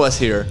follow us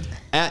here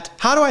at,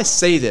 how do I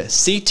say this?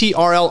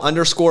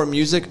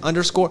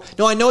 CTRL_music_.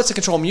 No, I know it's a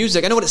control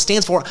music. I know what it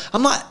stands for.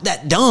 I'm not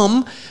that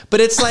dumb, but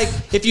it's like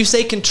if you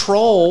say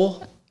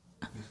control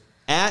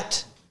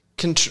at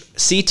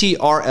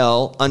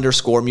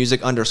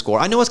CTRL_music_.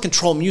 I know it's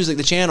Control Music,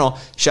 the channel.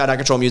 Shout out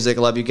Control Music.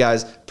 I love you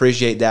guys.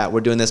 Appreciate that.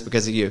 We're doing this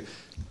because of you.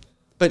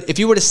 But if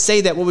you were to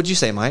say that, what would you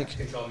say, Mike?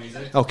 Control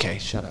music. Okay,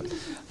 shut up.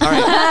 All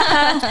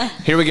right.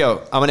 Here we go.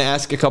 I'm going to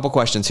ask a couple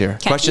questions here.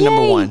 Question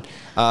number 1.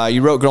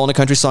 You wrote Girl in the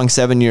Country song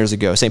 7 years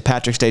ago, St.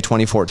 Patrick's Day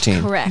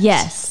 2014. Correct.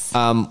 Yes.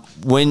 How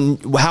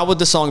would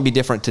the song be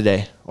different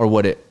today, or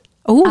would it?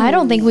 I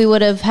don't think we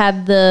would have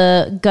had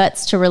the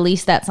guts to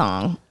release that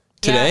song.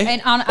 Today? Yeah,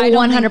 and I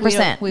don't think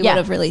 100%. we Yeah. would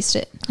have released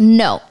it.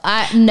 No,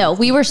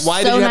 we were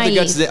Why so did you have naive. the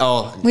guts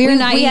to We were we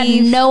naive,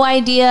 had no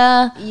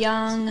idea,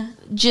 young,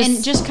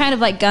 Just- just kind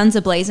of like guns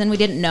a-blazing. We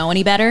didn't know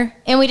any better.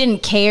 and we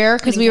didn't care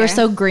because we were care.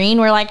 so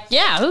green. We're like,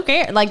 yeah, who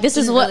cares? Like, this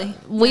is Didn't what really-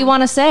 we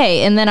want to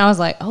say. And then I was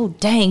like, oh,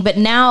 dang. But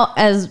now,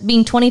 as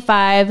being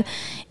 25,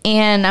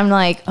 and I'm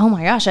like, oh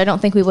my gosh, I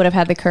don't think we would have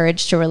had the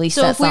courage to release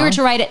So that if we were song.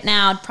 to write it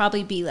now, it'd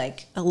probably be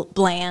like a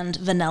bland,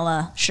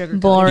 vanilla, sugar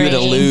Boring. You'd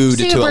allude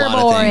to a Super lot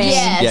of boring. things.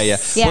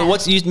 Yes. Yeah. Yeah. Well,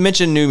 you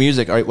mentioned new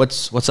music. All right,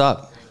 what's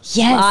up?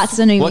 Yes. Lots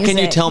of new What music.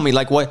 can you tell me?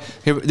 Like what?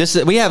 Here,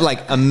 we have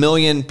like 1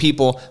 million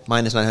people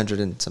minus 900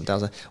 and some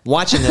thousand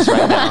watching this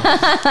right now.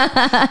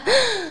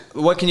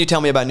 What can you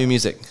tell me about new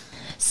music?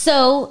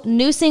 So,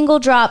 new single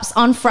drops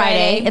on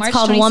Friday. It's March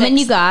called Woman 26th.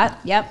 You Got.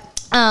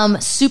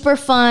 Yep. Super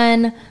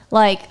fun,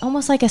 like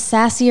almost like a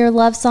sassier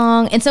love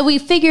song. And so we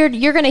figured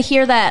you're going to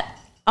hear that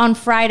on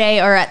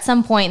Friday or at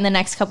some point in the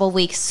next couple of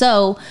weeks.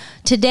 So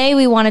today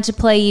we wanted to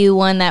play you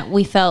one that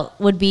we felt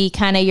would be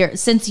kind of your,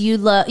 since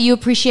you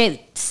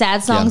appreciate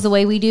sad songs Yeah. the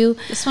way we do.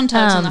 This one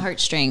tugs on the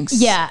heartstrings.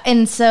 Yeah.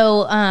 And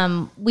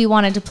so we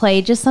wanted to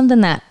play just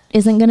something that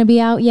isn't going to be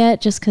out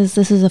yet just because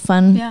this is a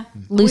fun, Yeah.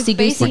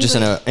 loosey-goosey. We're just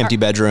in an empty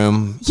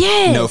bedroom.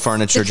 Yes. No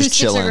furniture, The just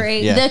acoustics are chilling.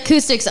 great. Yeah. The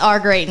acoustics are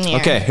great in here.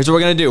 Okay, here's what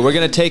we're gonna do. We're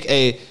gonna take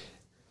a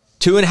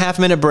 2.5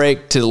 minute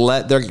break to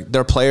let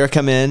their player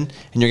come in,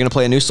 and you're gonna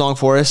play a new song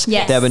for us.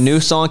 Yes. They have a new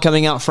song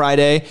coming out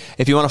Friday.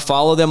 If you want to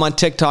follow them on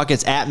TikTok,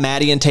 it's at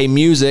Maddie and Tay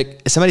Music.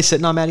 Is somebody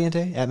sitting on Maddie and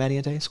Tay? At Maddie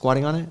and Tay,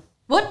 squatting on it?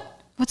 What?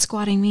 What's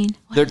squatting mean?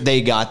 They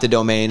got the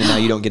domain and now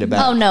you don't get it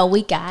back. Oh no,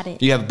 we got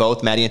it. You have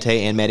both Maddie and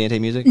Tay and Maddie and Tay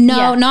Music? No,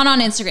 Yeah. not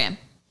on Instagram.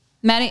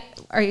 Maddie,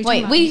 are you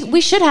talking Wait, about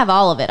we should have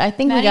all of it. I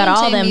think Maddie we got and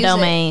all Tay them Music.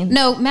 domains.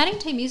 No, Maddie and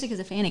Tay Music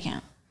is a fan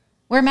account.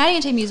 We're Maddie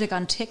and Tay Music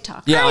on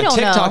TikTok. Yeah, I on don't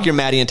TikTok, know. you're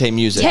Maddie and Tay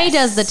Music. Tay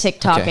does the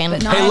TikTok Okay.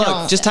 and not- Hey, I look,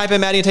 don't. just type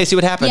in Maddie and Tay, see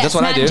what happens. Yes, That's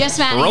what I do. just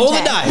Maddie and Roll the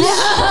Tay.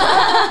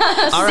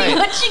 dice. All right.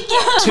 What you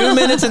get? 2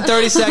 minutes and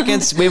 30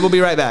 seconds. We will be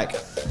right back.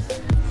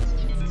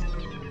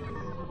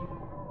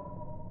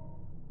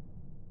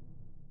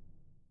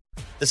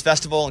 This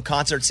festival and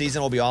concert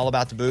season will be all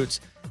about the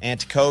boots, and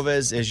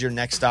Tecovas is your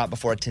next stop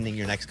before attending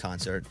your next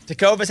concert.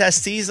 Tecovas has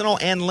seasonal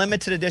and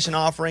limited edition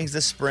offerings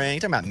this spring. You're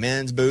talking about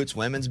men's boots,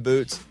 women's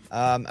boots,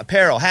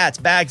 apparel, hats,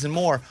 bags, and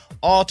more.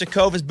 All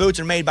Tecovas boots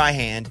are made by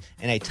hand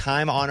in a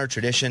time-honored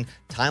tradition,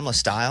 timeless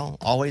style,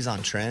 always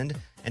on trend.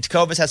 And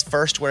Tecovas has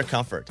first wear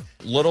comfort,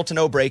 little to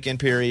no break-in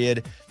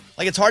period.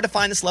 Like, it's hard to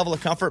find this level of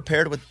comfort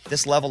paired with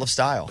this level of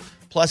style.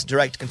 Plus,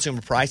 direct consumer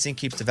pricing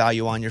keeps the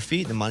value on your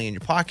feet, the money in your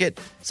pocket.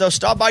 So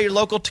stop by your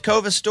local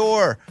Tecovas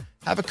store,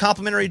 have a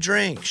complimentary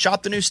drink,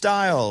 shop the new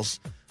styles.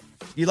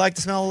 You like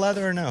the smell of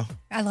leather or no?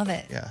 I love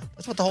it. Yeah,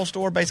 that's what the whole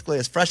store basically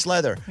is. Fresh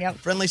leather, Yep.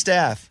 friendly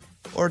staff.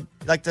 Or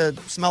like the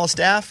smell of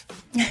staff?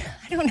 I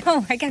don't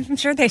know. I'm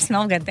sure they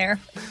smell good there.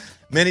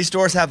 Many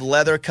stores have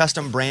leather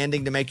custom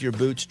branding to make your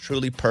boots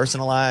truly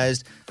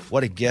personalized.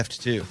 What a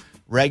gift, too.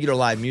 Regular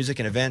live music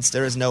and events,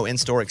 there is no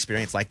in-store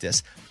experience like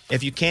this.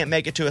 If you can't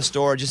make it to a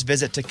store, just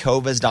visit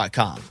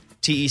tecovas.com.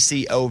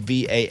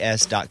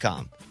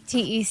 Tecovas.com.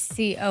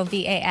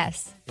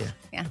 Tecovas.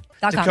 Yeah.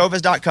 .com.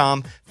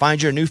 Tecovas.com.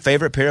 Find your new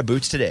favorite pair of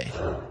boots today.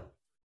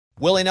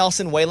 Willie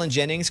Nelson, Waylon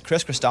Jennings,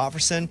 Chris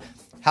Christopherson.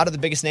 How did the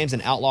biggest names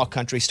in outlaw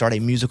country start a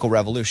musical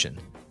revolution?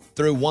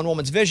 Through one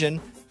woman's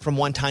vision from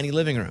one tiny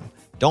living room.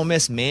 Don't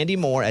miss Mandy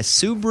Moore as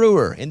Sue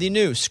Brewer in the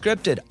new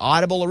scripted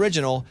Audible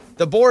original,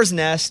 The Boar's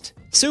Nest,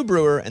 Sue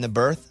Brewer and the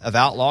Birth of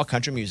Outlaw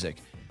Country Music.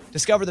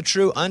 Discover the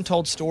true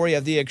untold story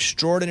of the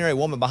extraordinary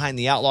woman behind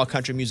the outlaw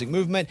country music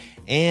movement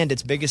and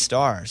its biggest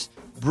stars.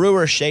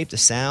 Brewer shaped the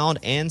sound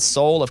and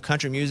soul of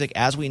country music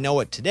as we know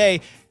it today,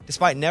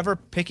 despite never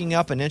picking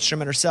up an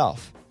instrument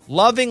herself.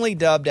 Lovingly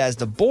dubbed as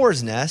the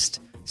Boar's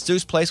Nest,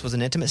 Sue's place was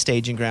an intimate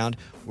staging ground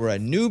where a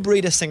new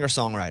breed of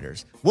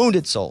singer-songwriters,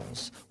 wounded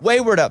souls,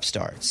 wayward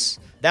upstarts,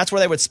 that's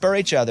where they would spur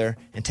each other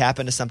and tap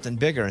into something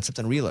bigger and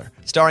something realer.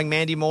 Starring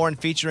Mandy Moore and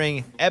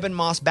featuring Eben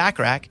Moss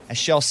Backrack as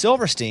Shel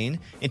Silverstein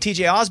and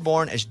TJ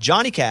Osborne as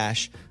Johnny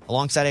Cash,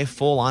 alongside a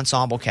full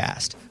ensemble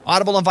cast.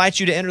 Audible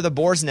invites you to enter the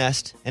Boar's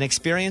Nest and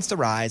experience the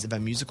rise of a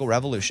musical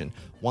revolution.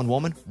 One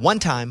woman, one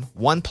time,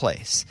 one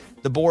place.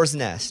 The Boar's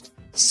Nest,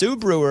 Sue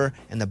Brewer,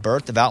 and the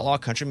birth of outlaw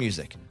country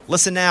music.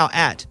 Listen now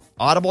at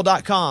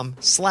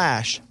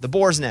audible.com/The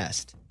Boar's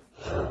Nest.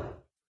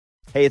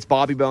 Hey, it's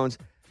Bobby Bones.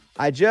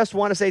 I just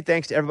want to say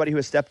thanks to everybody who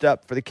has stepped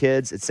up for the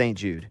kids at St.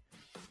 Jude.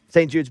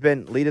 St. Jude's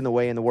been leading the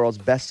way in the world's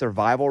best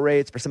survival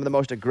rates for some of the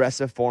most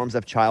aggressive forms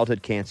of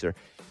childhood cancer.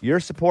 Your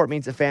support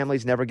means that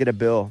families never get a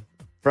bill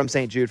from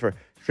St. Jude for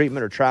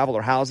treatment or travel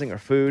or housing or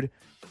food,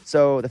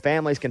 so the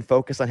families can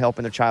focus on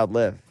helping their child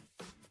live.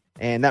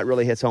 And that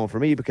really hits home for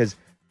me because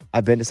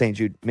I've been to St.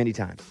 Jude many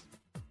times.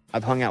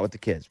 I've hung out with the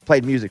kids,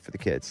 played music for the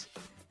kids.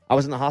 I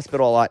was in the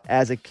hospital a lot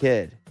as a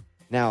kid.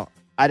 Now,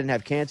 I didn't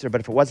have cancer,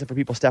 but if it wasn't for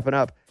people stepping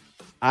up,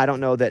 I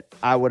don't know that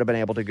I would have been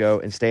able to go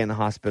and stay in the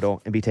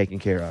hospital and be taken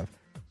care of.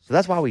 So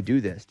that's why we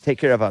do this, take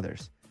care of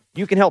others.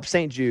 You can help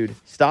St. Jude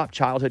stop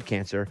childhood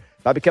cancer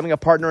by becoming a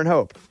partner in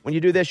hope. When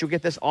you do this, you'll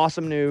get this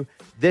awesome new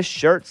This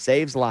Shirt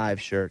Saves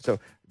Lives shirt. So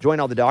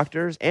join all the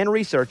doctors and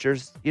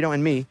researchers,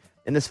 and me,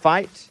 in this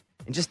fight,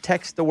 and just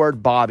text the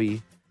word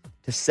Bobby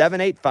to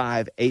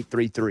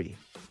 785-833.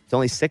 It's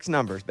only 6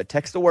 numbers, but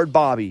text the word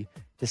Bobby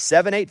to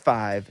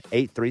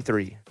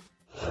 785-833.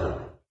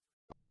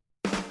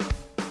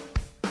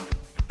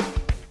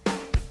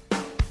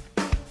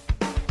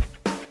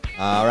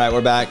 All right,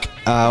 we're back.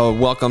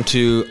 Welcome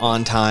to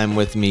On Time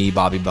with me,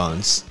 Bobby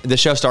Bones. The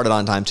show started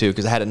on time, too,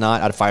 because had it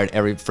not, I'd have fired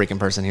every freaking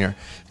person here.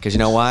 Because you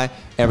know why?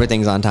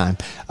 Everything's on time.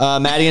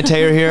 Maddie and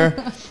Tay are here.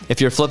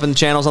 If you're flipping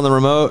channels on the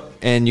remote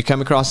and you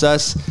come across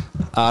us,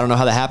 I don't know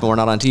how that happened. We're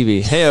not on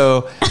TV.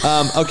 Hey-o.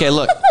 Okay,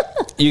 look.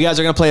 You guys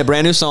are going to play a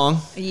brand new song.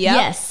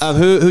 Yes.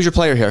 Who's your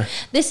player here?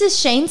 This is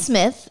Shane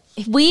Smith.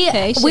 We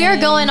are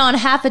Shane. going on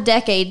half a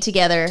decade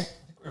together.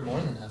 We're more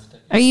than half a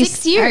decade. Are you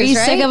 6 years, Are you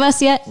right? sick of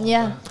us yet?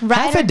 Yeah.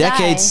 Half a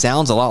decade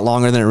sounds a lot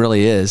longer than it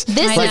really is.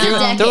 This is a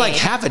decade. They're like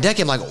half a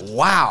decade. I'm like,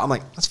 wow. I'm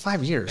like, that's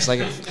 5 years. Like,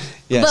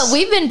 yes. But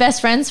we've been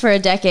best friends for a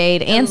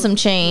decade and some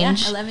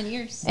change. 11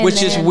 years. And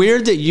Which is then-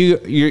 weird that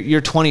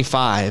you're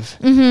 25.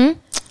 Mm-hmm.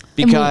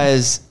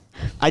 Because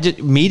I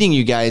just meeting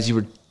you guys, you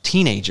were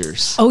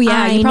teenagers. Oh yeah,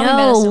 I you probably met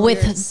us know, when we were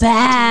with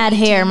bad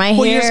hair. My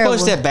Well, hair. you're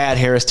supposed to have bad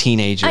hair as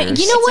teenagers. You know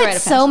It's a rite what's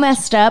of so passage.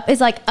 messed up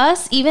is like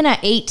us, even at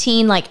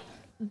 18, like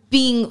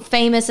being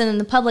famous and in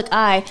the public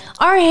eye,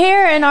 our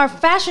hair and our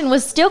fashion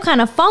was still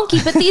kind of funky.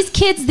 But these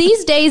kids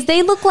these days,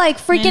 they look like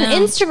freaking know.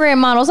 Instagram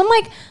models. I'm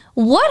like,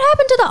 What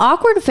happened to the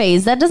awkward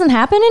phase? That doesn't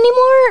happen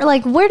anymore?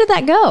 Like, where did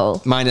that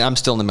go? Mine, I'm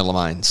still in the middle of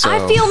mine. So, I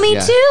feel me yeah.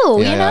 too, Yeah,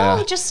 you know?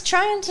 yeah. Just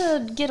trying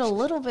to get a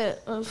little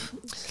bit of...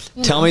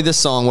 Tell me this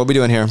song. What are we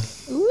doing here?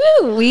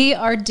 Woo! We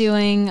are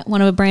doing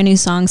one of a brand new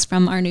songs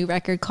from our new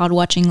record called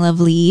 "Watching Love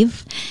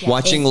Leave."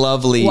 Watching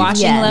Love Leave.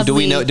 Watching Yes. Love Do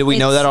we know? Leave. Do we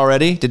know It's- that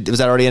already? Was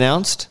that already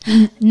announced?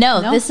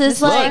 No, this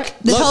is like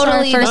this is our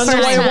totally first the I don't know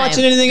first why you're time.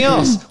 watching anything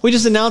else. We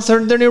just announced their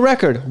new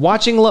record.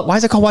 Watching Love. Why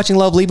is it called Watching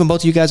Love Leave when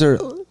both of you guys are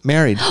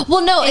married?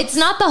 Well, no, it's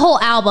not the whole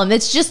album.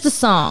 It's just the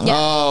song.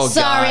 Oh,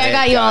 Sorry, I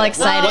got you all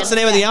excited. What's the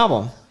name of the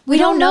album? We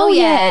don't know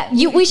yet.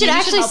 We should You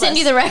actually help send us.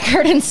 you the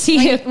record and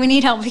see if... We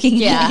need help picking.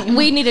 Yeah,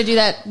 we need to do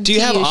that. Do you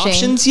have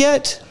options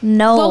yet?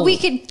 No. Well, we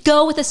could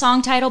go with a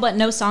song title, but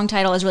no song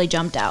title has really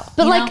jumped out.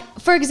 But you like, know?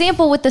 for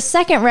example, with the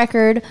second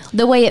record,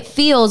 The Way It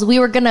Feels, we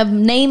were going to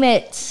name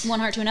it One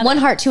Heart to Another. One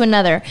Heart to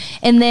Another.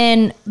 And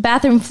then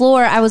Bathroom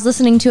Floor, I was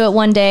listening to it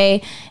one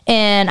day,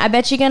 and I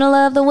bet you're going to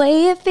love the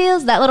way it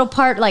feels. That little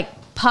part like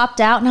popped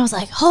out, and I was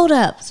like, hold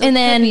up. So it and could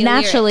then be a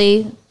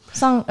naturally,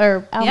 song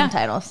or album Yeah.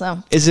 title. So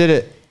Is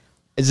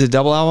it a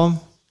double album?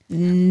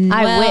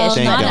 I Well, wish.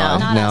 Thank but God.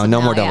 no. not No as of more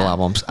now, double yeah.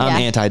 albums. I'm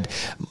Yeah. anti.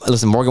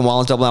 Listen, Morgan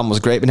Wallen's double album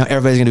was great, but now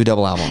everybody's gonna do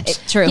double albums.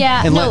 True.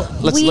 Yeah, And no,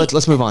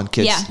 let's move on,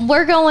 kids. Yeah.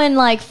 we're going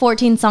like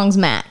 14 songs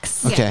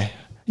max. Okay.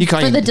 You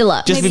can't For even the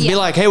deluxe. Just Maybe, be yeah.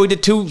 like, hey, we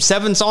did 2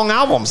 7-song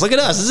albums. Look at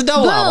us. This is a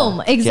double album.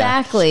 Boom.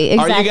 Exactly.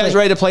 Yeah. Are you guys Exactly.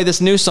 ready to play this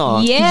new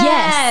song?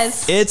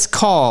 Yes. It's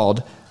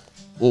called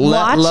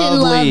Let Watching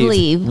Love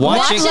Leave.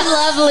 Watching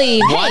Love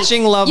Leave. Hey,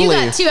 Watching Love you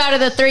Leave. got 2 out of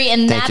the 3,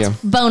 and Thank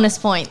that's you. bonus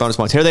points. Bonus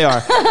points. Here they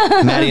are.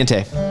 Maddie and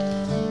Tay.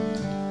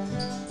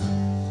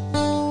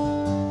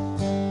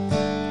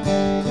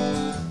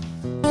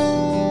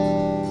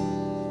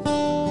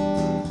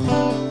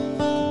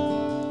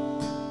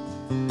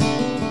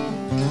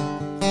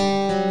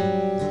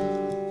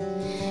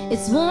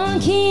 It's 1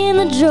 key in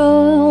the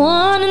drawer,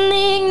 1 in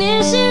the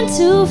ignition,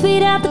 2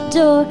 feet out the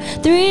door,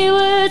 3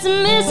 words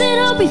are missing.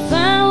 Hope you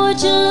find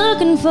what you're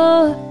looking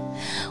for.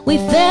 We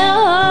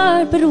fell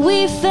hard, but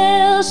we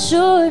fell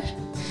short.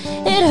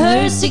 It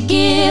hurts to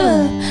give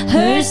up,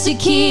 hurts to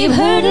keep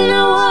hurting.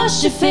 I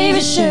washed your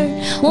favorite shirt.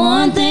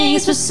 One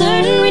thing's for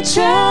certain, we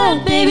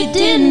tried, baby,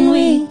 didn't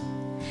we?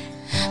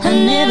 I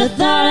never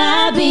thought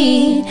I'd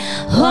be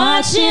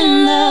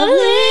watching love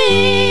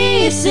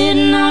leave,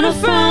 sitting on a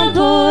front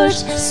porch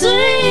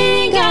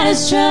swing, got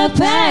his truck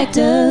packed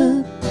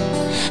up,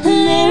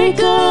 and there he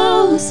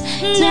goes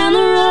down the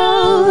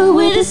road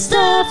with his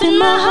stuff in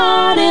my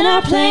heart and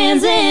our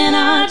plans and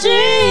our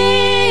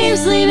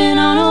dreams, leaving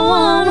on a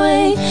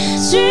one-way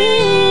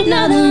street,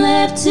 nothing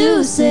left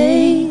to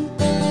say.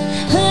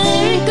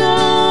 There he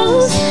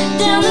goes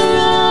down the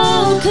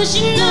road, 'cause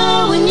you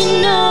know when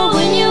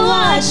you're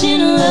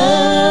watching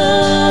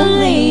love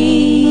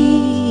leave.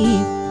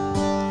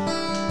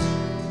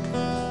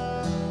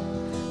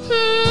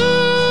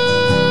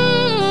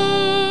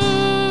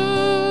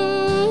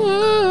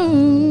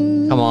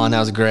 Come on, that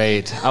was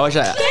great. I wish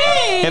if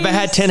I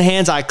had 10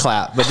 hands, I'd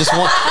clap. But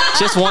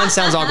just one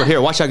sounds awkward. Here,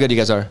 watch how good you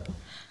guys are.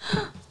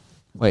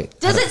 Wait.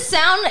 Does it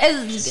sound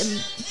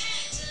as...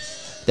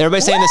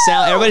 Everybody's saying the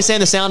sound. Everybody's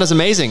saying the sound is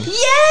amazing.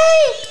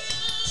 Yay!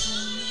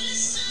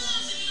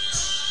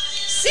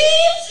 See?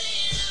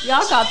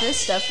 Y'all got this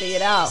stuff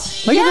figured out.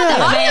 Look Yeah, at the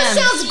that. audio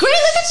sounds great.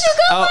 Look at you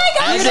go. Oh, My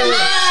God, as you're it-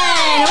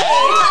 mine.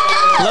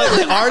 Look,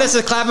 the artist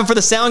is clapping for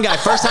the sound guy.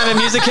 First time in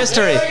music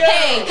history.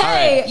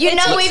 Hey, you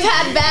know we've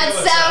had bad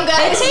sound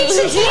guys.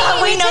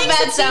 We know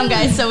bad sound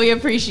guys, so we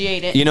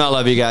appreciate it. You know I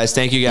love you guys.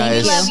 Thank you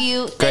guys. We love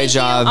you. Great Thank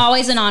job.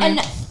 Always an honor.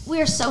 And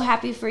we are so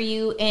happy for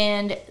you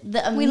and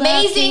the We love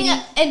amazing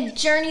Katie. and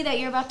journey that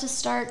you're about to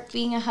start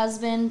being a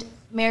husband.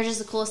 Marriage is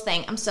the coolest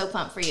thing. I'm so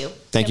pumped for you.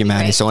 Thank you,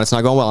 Maddie. So when it's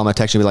not going well, I'm gonna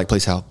text you and be like,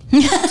 please help.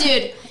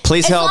 Dude,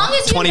 Please as help long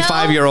as you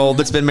 25-year-old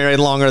that's been married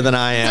longer than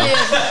I am.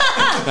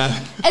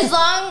 as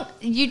long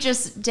you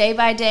just day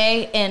by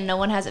day and no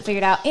one has it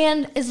figured out,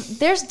 and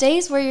there's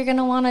days where you're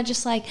gonna want to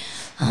just like,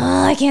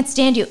 oh, I can't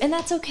stand you, and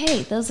that's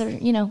okay. Those are,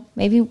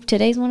 maybe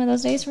today's one of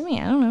those days for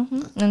me. I don't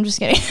know. I'm just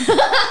kidding.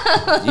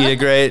 You did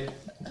great.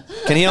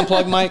 Can he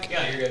unplug, Mike?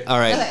 Yeah, you're good. All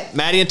right. Okay.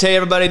 Maddie and Tay,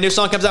 everybody. New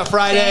song comes out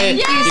Friday.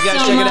 Thank you you guys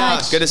so check it much.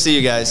 out. Good to see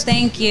you guys.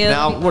 Thank you.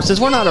 Now, since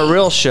we're not a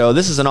real show,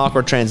 this is an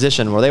awkward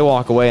transition where they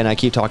walk away and I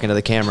keep talking to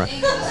the camera.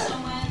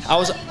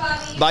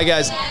 Bye,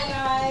 guys.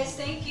 guys.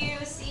 Thank you.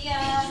 See ya.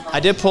 I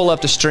did pull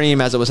up the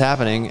stream as it was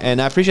happening, and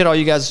I appreciate all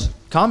you guys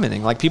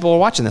commenting. Like, people are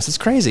watching this. It's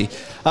crazy.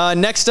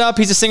 Next up,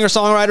 he's a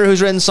singer-songwriter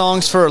who's written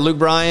songs for Luke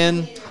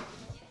Bryan,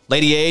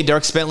 Lady A,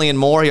 Dirk Bentley, and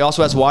more. He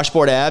also has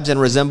washboard abs and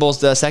resembles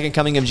the second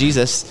coming of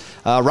Jesus.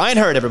 Ryan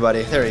Hurd,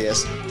 everybody. There he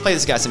is. Play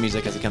this guy some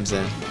music as he comes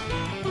in.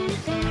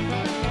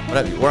 What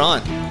up? We're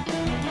on.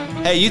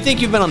 Hey, you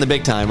think you've been on the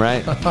big time,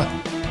 right?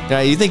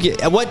 Yeah, you think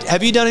what?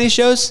 Have you done any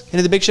shows? Any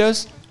of the big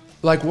shows?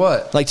 Like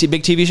what? Like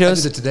big TV I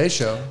shows? did the Today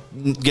Show.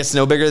 Gets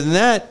no bigger than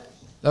that.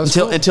 That was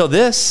until cool. until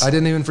this. I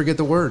didn't even forget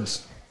the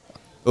words.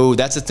 Oh,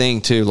 that's a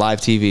thing too.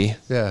 Live TV.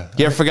 Yeah.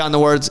 You ever forgotten the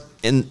words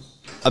in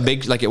a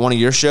big, like at one of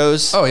your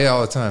shows? Oh yeah,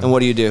 all the time. And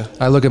what do you do?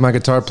 I look at my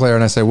guitar player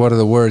and I say, "What are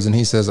the words?" And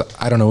he says,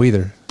 "I don't know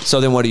either." So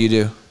then what do you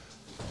do?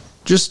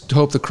 Just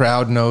hope the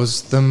crowd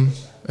knows them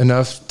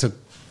enough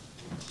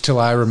till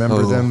I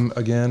remember them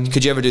again.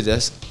 Could you ever do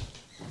this?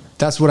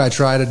 That's what I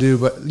try to do,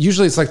 but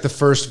usually it's like the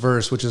first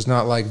verse, which is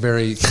not like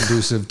very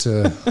conducive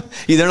to.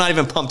 They're not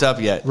even pumped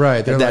up yet.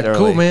 Right. They're that like, early.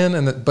 cool,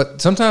 man.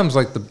 But sometimes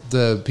like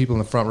the people in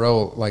the front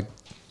row, like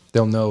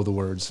they'll know the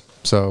words.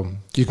 So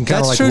you can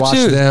kind of That's like true, watch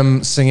too.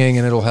 them singing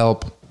and it'll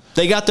help.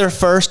 They got there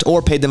first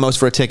or paid the most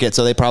for a ticket,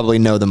 so they probably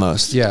know the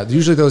most. Yeah.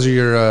 Usually those are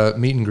your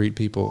meet and greet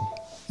people.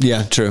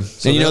 Yeah, true.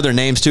 And you know their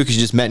names too because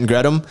you just met and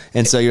greet them.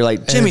 And so you're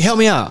like, Jimmy, help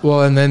me out.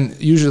 Well, and then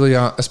usually,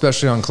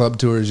 especially on club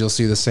tours, you'll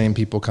see the same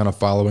people kind of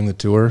following the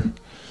tour.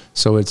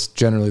 So it's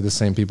generally the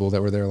same people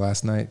that were there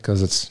last night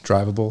because it's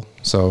drivable.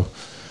 So,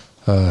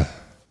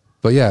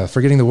 but yeah,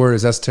 forgetting the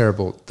words, that's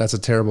terrible. That's a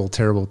terrible,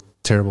 terrible,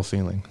 terrible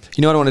feeling.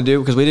 You know what I want to do?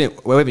 Because we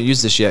haven't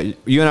used this yet.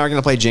 You and I are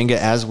going to play Jenga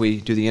as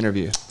we do the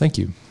interview. Thank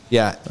you.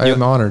 Yeah. I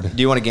am honored.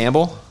 Do you want to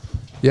gamble?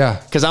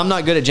 Yeah. Because I'm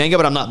not good at Jenga,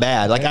 but I'm not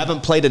bad. Like I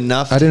haven't played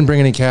enough. I didn't bring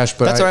any cash,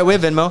 but That's all right. We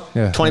have Venmo.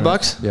 Yeah.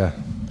 $20? Yeah,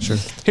 sure.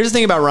 Here's the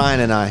thing about Ryan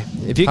and I.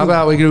 If you How can,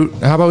 about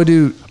we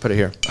do? put it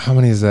here. How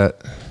many is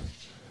that?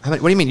 What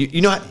do you mean?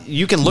 You know how,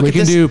 you can look We at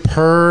can this. do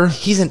per.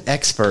 He's an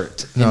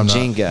expert in No,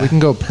 Jenga. we can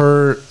go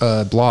per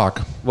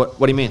block. What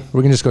do you mean?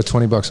 We can just go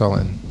 $20 all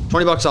in.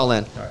 $20 all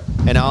in.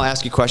 And I'll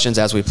ask you questions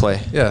as we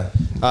play. Yeah.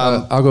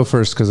 I'll go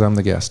first because I'm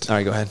the guest. All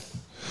right, go ahead.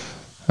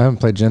 I haven't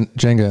played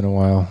Jenga in a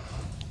while.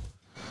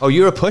 Oh,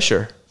 you're a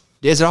pusher.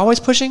 Is it always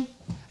pushing?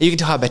 You can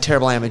tell how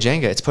terrible I am at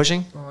Jenga. It's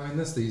pushing. Oh, I mean,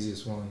 that's the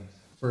easiest one.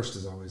 First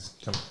is always.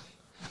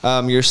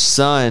 Your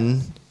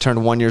son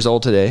turned 1 year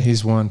old today.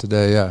 He's one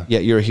today. Yeah.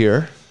 Yet you're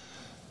here.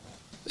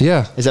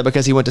 Yeah. Is that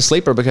because he went to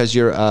sleep or because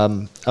you're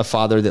a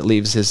father that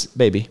leaves his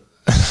baby?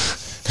 I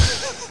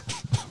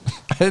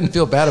didn't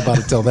feel bad about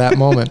it till that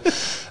moment.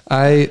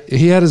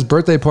 He had his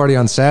birthday party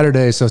on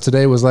Saturday, so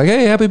today was like,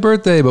 hey, happy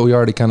birthday, but we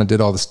already kind of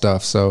did all the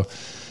stuff. So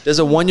Does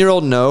a 1 year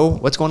old know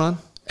what's going on?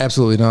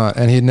 absolutely not.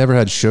 And he had never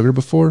had sugar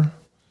before.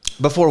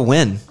 Before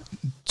when?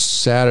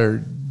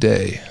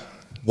 Saturday.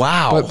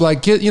 Wow. But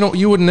like,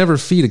 you would never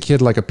feed a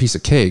kid like a piece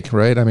of cake,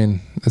 right? I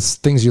mean, it's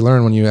things you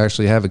learn when you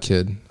actually have a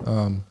kid.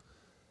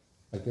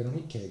 Like they don't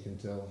eat cake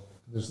until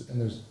there's oh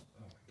my gosh,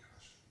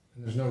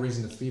 and there's no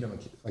reason to feed him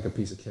like a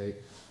piece of cake.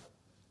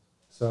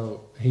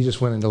 So he just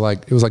went into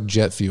like, it was like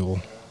jet fuel.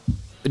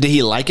 Did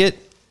he like it?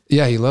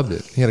 Yeah, he loved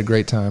it. He had a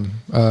great time.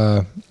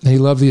 He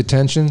loved the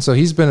attention. So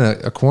he's been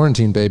a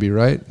quarantine baby,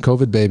 right?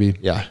 COVID baby.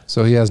 Yeah.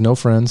 So he has no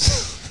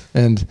friends.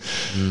 And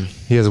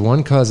he has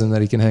one cousin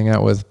that he can hang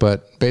out with,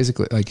 but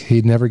basically, like,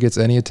 he never gets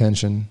any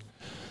attention.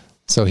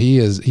 So he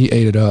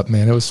ate it up,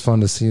 man. It was fun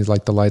to see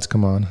like the lights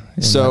come on.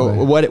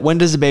 So when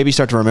does the baby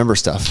start to remember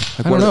stuff?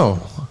 Like, I don't know.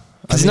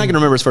 Because he's not going to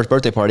remember his first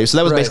birthday party. So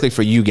that was Right. basically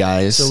for you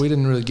guys. So we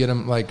didn't really get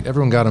him, like,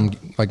 everyone got him,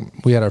 like,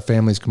 we had our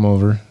families come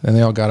over and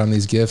they all got him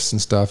these gifts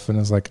and stuff. And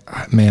I was like,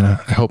 man, I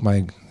hope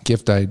my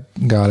gift I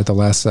got at the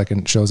last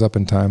second shows up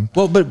in time.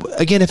 Well, but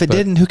again, if it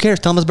didn't, who cares?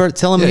 Tell him his birthday.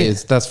 Tell him. Yeah,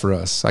 that's for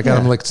us. I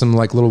got him like some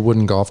like little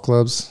wooden golf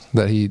clubs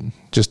that he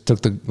just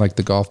took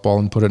the golf ball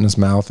and put it in his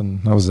mouth,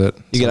 and that was it.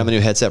 You get him a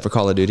new headset for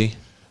Call of Duty.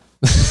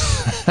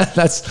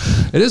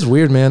 It is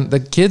weird, man. The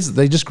kids,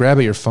 they just grab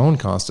at your phone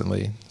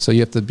constantly, so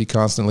you have to be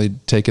constantly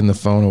taking the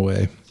phone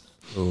away.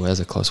 Oh, that's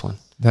a close one.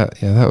 That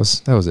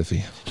was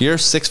iffy. You're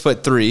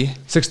 6'3".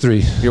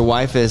 6'3". Your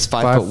wife is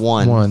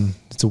 5'1".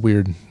 It's a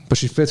weird, but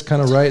she fits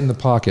kind of right in the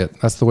pocket.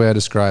 That's the way I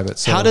describe it.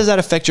 So How does that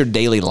affect your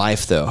daily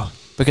life, though?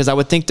 Because I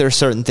would think there are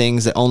certain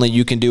things that only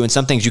you can do, and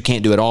some things you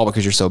can't do at all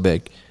because you're so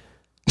big.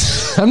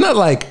 I'm not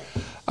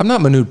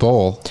Manute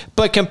Bol.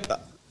 But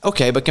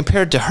but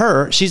compared to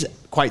her, she's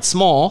quite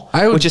small,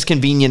 which is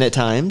convenient at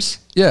times.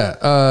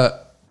 Yeah,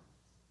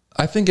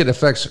 I think it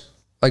affects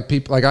like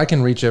people. Like I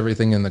can reach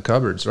everything in the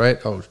cupboards, right?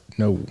 Oh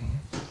no,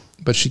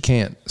 but she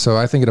can't. So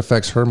I think it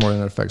affects her more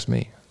than it affects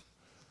me.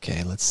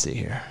 Okay, let's see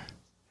here.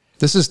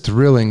 This is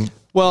thrilling.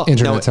 Well,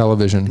 internet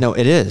television. No,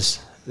 it is.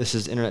 This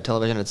is internet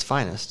television at its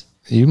finest.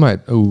 You might.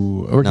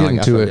 Oh, we're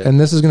getting to it, and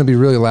this is going to be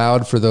really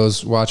loud for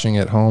those watching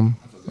at home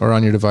or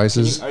on your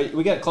devices.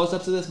 We got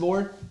close-ups of this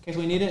board in case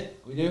we need it.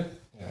 We do.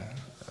 Yeah.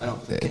 I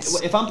don't.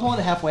 If I'm pulling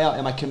it halfway out,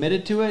 am I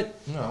committed to it?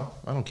 No,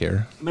 I don't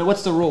care. I mean,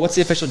 what's the rule? What's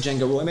the official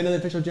Jenga rule? I mean, the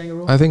official Jenga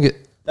rule. I think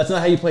it. That's not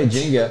how you play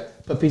Jenga.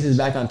 Put pieces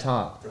back on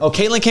top. Oh,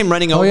 Caitlin came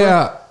running over. Oh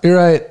yeah, you're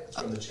right.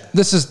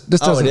 This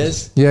doesn't. Oh, it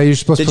is? Yeah, you're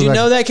supposed to. Did you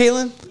know that,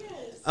 Caitlin?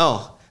 Yes.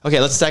 Oh, okay.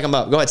 Let's stack them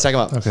up. Go ahead, stack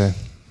them up. Okay.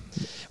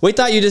 We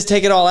thought you just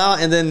take it all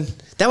out, and then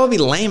that would be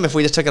lame if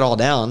we just took it all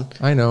down.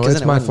 I know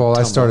it's my fault.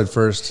 I started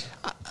first.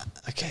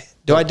 Okay.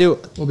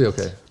 We'll be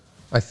okay.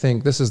 I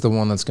think this is the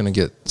one that's going to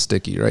get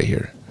sticky right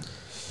here.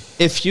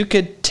 If you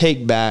could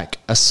take back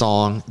a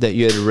song that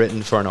you had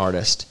written for an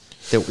artist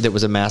that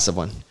was a massive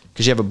one,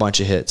 because you have a bunch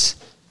of hits.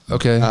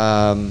 Okay.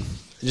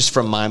 Just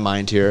from my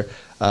mind here,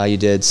 you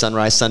did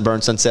Sunrise,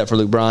 Sunburn, Sunset for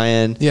Luke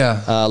Bryan.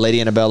 Yeah.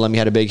 Lady Antebellum, you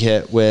had a big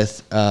hit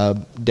with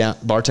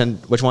Barton.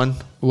 Which one?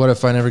 What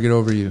If I Never Get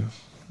Over You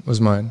was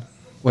mine.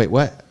 Wait,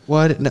 what?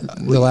 What? No,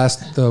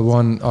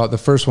 The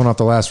first one off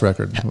the last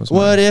record. Was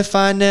what if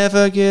I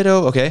never get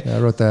over? Okay. Yeah, I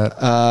wrote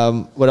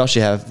that. What else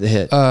you have? The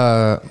hit.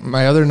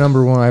 My other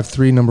number one. I have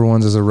 3 number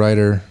ones as a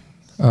writer.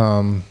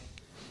 You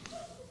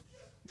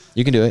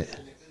can do it.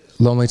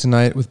 Lonely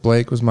Tonight with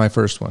Blake was my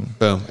first one.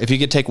 Boom. If you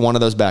could take one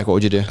of those back, what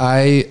would you do?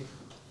 I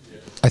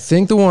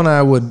think the one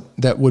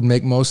that would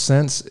make most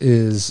sense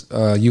is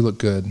You Look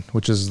Good,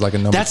 which is like a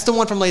number. That's the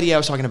one from Lady I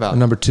was talking about.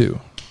 Number 2.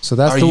 So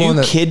that's Are the you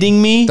one.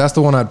 kidding me? That's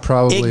the one I'd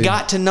probably. It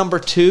got to number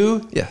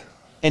 2. Yeah.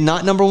 And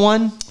not number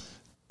 1.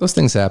 Those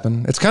things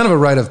happen. It's kind of a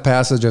rite of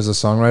passage as a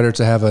songwriter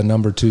to have a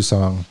number 2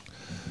 song.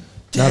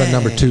 Not a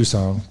number 2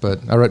 song, but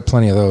I write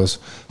plenty of those.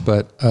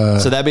 But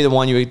so that'd be the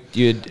one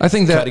you'd I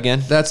think cut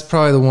again. That's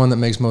probably the one that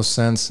makes most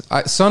sense.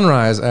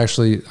 Sunrise,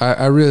 actually,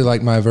 I really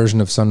like my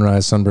version of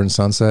Sunrise, Sunburned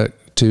Sunset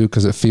too,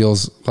 because it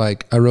feels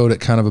like I wrote it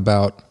kind of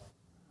about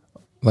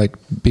like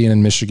being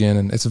in Michigan,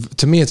 and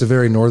to me it's a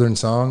very northern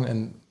song,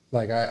 and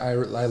like I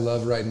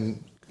love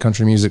writing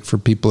country music for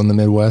people in the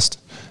Midwest,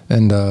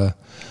 and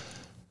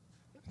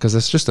because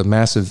it's just a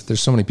massive.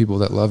 There's so many people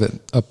that love it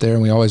up there,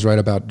 and we always write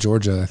about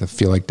Georgia. I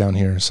feel like down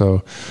here.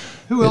 So,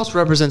 who else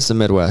represents the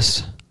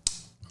Midwest?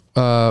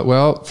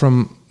 Well,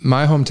 from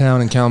my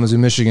hometown in Kalamazoo,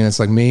 Michigan, it's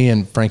like me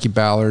and Frankie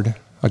Ballard,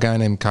 a guy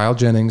named Kyle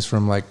Jennings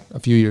from like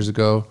a few years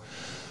ago.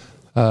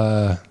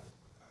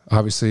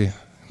 Obviously,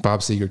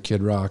 Bob Seger,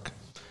 Kid Rock.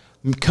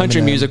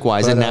 Country music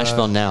wise, in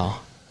Nashville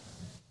now.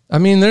 I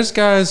mean, there's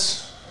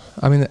guys.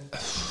 I mean,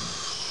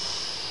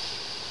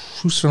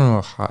 who's from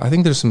Ohio? I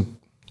think there's some.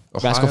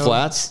 Ohio. Rascal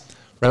Flatts.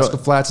 Rascal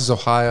Flatts is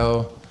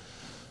Ohio.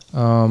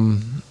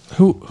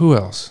 Who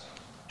else?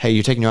 Hey,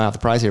 you're taking your eye off the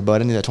prize here,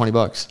 bud. I need that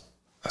 $20.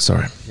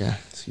 Sorry. Yeah,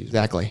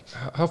 exactly.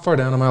 How far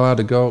down am I allowed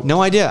to go?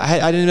 No idea.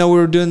 I didn't know we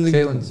were doing the.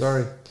 Caitlin,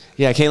 sorry.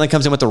 Yeah, Caitlin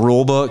comes in with the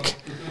rule book.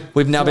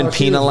 We've now been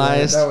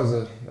penalized. That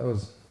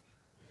was.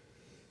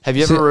 Have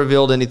you ever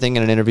revealed anything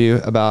in an interview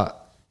about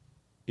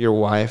your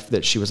wife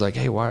that she was like,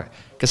 "Hey, why?"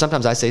 Because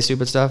sometimes I say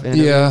stupid stuff in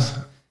interviews. Yeah.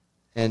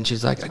 And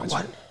she's like,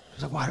 "What?"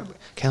 She's like, "Why?"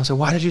 Caitlin said,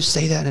 "Why did you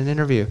say that in an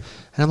interview?"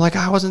 And I'm like,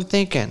 "I wasn't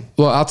thinking."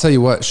 Well, I'll tell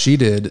you what she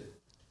did.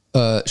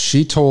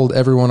 She told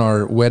everyone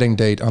our wedding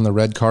date on the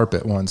red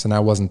carpet once, and I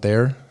wasn't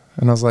there.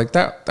 And I was like,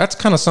 that's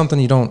kind of something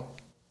you don't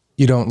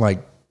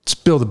like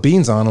spill the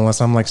beans on unless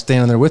I'm like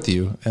standing there with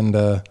you. And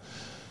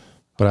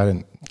but I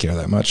didn't care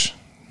that much.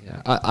 Yeah,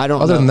 I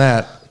don't. Other than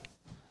that,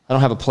 I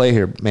don't have a play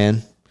here,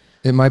 man.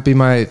 It might be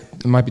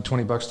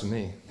 $20 to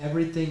me.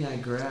 Everything I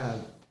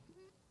grab.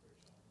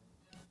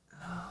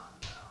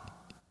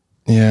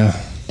 Yeah.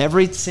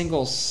 Every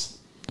single.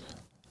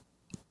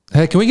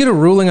 Hey, can we get a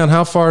ruling on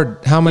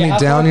how many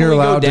down you're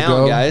allowed to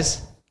go,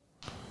 guys?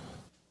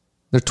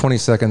 They're 20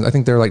 seconds. I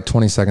think they're like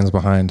 20 seconds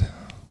behind.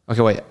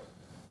 Okay, wait.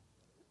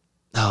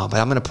 Oh, but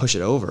I'm gonna push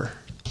it over.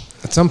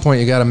 At some point,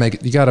 you got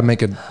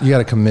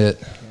to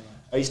commit.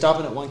 Are you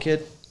stopping at one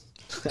kid?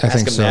 I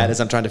think so. That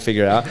as I'm trying to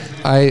figure it out.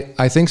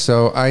 I think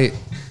so.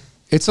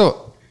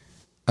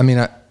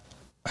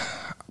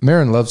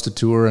 Marin loves to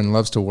tour and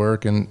loves to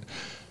work, and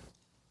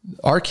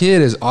our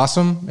kid is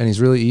awesome and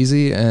he's really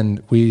easy,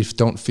 and we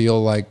don't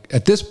feel like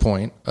at this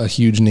point a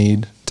huge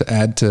need to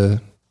add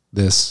to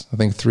this. I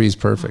think 3 is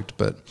perfect,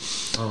 but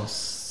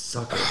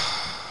sucker!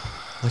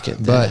 Look at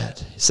but,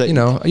 that. So you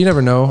you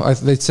never know.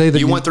 They say that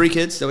you want 3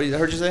 kids. Is that what I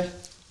heard you say?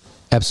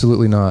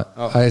 Absolutely not.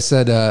 Oh. I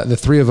said the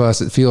 3 of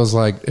us. It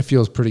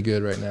feels pretty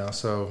good right now.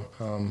 So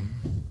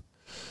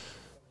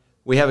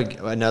we have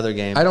another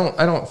game. I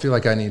don't feel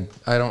like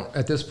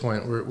at this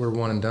point we're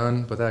one and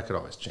done, but that could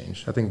always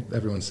change. I think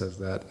everyone says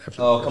that.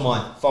 Come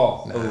on,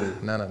 fall.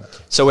 No.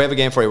 So we have a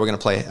game for you. We're going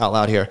to play out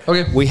loud here.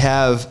 Okay. We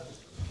have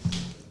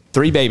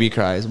 3 baby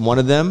cries. One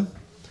of them.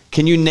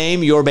 Can you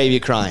name your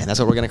baby crying? That's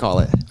what we're going to call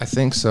it. I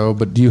think so,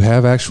 but do you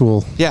have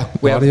actual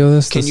audio of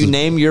this? Can you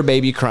name your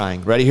baby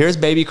crying? Ready? Here's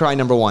baby cry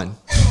number 1.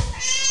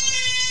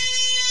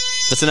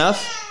 That's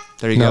enough?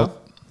 There you go.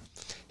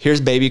 Here's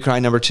baby cry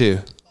number 2.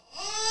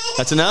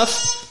 That's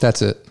enough?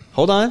 That's it.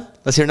 Hold on.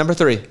 Let's hear number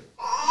 3.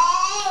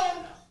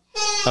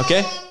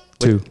 Okay?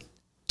 2.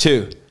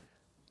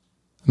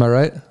 Am I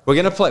right? We're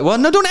going to play. Well,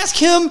 no, don't ask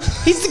him.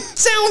 He's the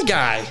sound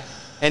guy.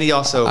 And he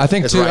also I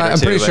think 2. I'm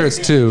pretty sure it's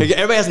 2.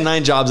 Everybody has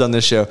 9 jobs on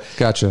this show.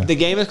 Gotcha. The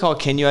game is called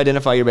Can You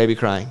Identify Your Baby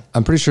Crying?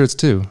 I'm pretty sure it's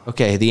 2.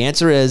 Okay, the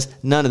answer is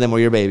none of them were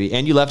your baby.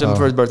 And you left him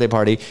for his birthday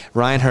party.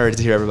 Ryan Hurd is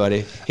here,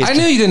 everybody. I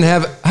knew you didn't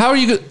have. How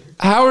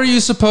are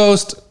you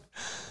supposed?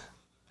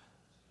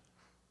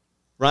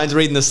 Ryan's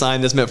reading the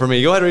sign that's meant for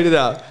me. Go ahead and read it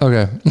out.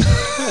 Okay.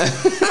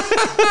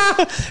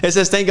 It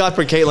says, thank God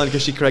for Caitlin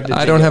because she corrected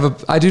I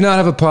do not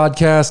have a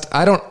podcast.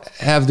 I don't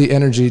have the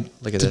energy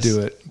to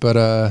do it. But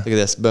look at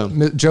this.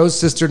 Boom. Joe's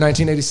sister,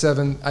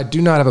 1987. I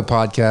do not have a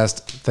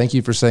podcast. Thank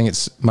you for saying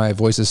my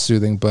voice is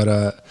soothing, but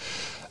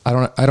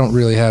I don't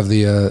really have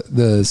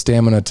the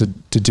stamina to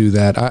do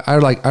that.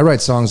 I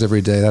write songs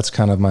every day. That's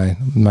kind of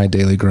my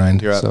daily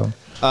grind. You're up. So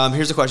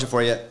here's a question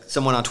for you.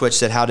 Someone on Twitch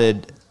said, how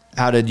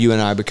did you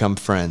and I become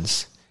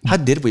friends? How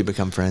did we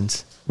become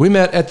friends? We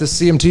met at the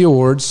CMT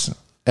Awards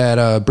at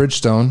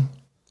Bridgestone,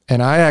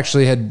 And I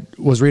actually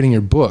was reading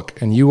your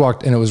book, and you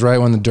walked, and it was right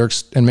when the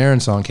Dirks and Marin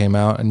song came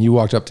out, and you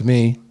walked up to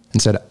me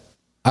and said,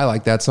 I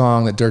like that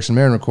song that Dirks and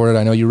Marin recorded.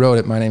 I know you wrote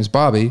it. My name's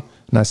Bobby.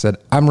 And I said,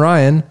 I'm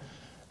Ryan,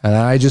 and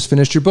I just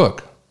finished your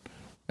book.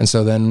 And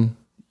so then,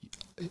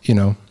 you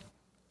know,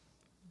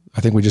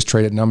 I think we just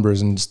traded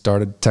numbers and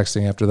started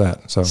texting after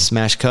that. So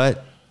Smash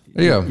cut.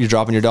 There you go. You're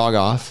dropping your dog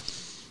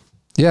off.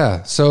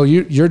 Yeah. So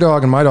your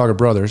dog and my dog are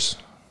brothers.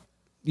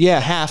 Yeah,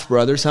 half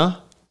brothers, huh?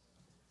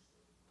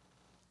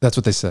 That's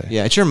what they say.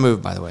 Yeah, it's your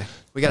move, by the way.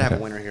 We got to have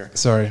a winner here.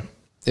 Sorry.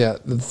 Yeah,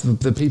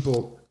 the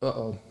people.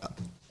 Uh-oh.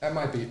 That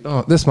might be.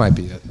 Oh, this might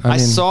be it. I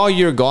saw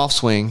your golf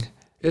swing.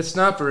 It's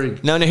not very.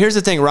 No, here's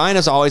the thing. Ryan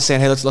is always saying,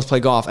 hey, let's play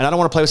golf. And I don't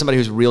want to play with somebody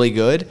who's really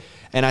good.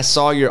 And I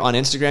saw on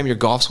Instagram your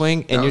golf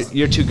swing, and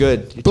you're too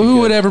good. But who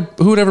would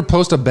ever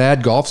post a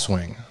bad golf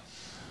swing?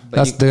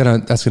 That's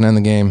gonna end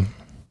the game.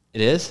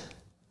 It is?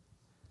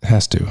 It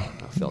has to.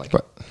 I feel like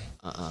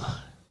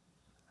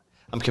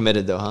I'm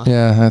committed though, huh?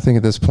 Yeah, I think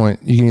at this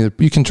point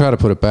you can try to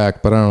put it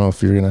back, but I don't know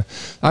if you're gonna.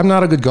 I'm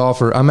not a good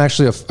golfer. I'm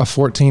actually a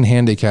 14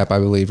 handicap, I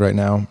believe, right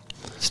now.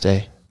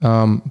 Stay.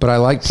 But I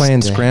like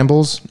playing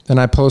scrambles, and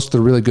I post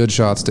the really good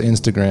shots to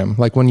Instagram,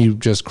 like when you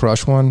just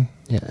crush one.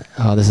 Yeah.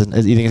 Oh, is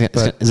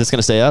this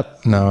gonna stay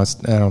up? No, I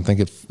don't think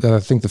it. I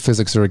think the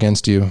physics are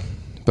against you,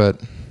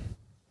 but.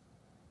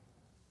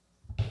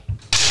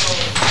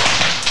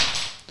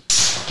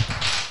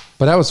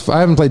 But I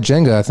haven't played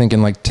Jenga, I think,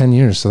 in like 10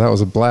 years, so that was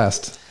a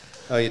blast.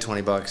 Oh, you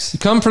 $20. You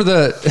come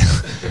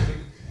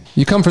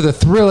for the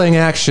thrilling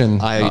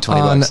action. I owe you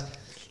 $20.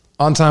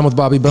 On Time with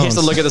Bobby Bones. He has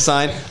to look at the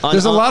sign.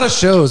 There's a lot of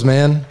shows,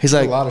 man. He's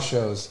like, a lot of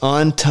shows.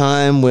 On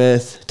Time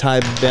with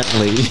Ty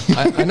Bentley.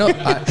 I know.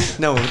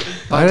 No,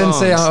 I didn't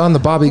say on the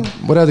Bobby.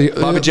 What other?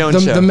 Bobby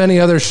Jones show. The many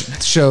other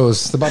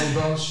shows. The Bobby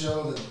Bones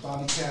show. The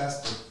Bobby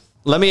Cast.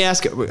 Let me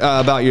ask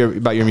about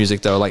your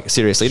music though. Like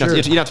seriously, you don't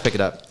have to pick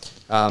it up.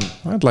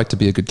 I'd like to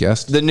be a good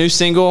guest. The new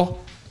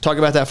single. Talk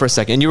about that for a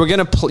second. And you were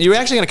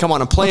actually gonna come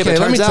on and play it, but it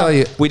turns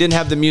out we didn't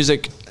have the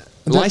music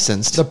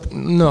licensed.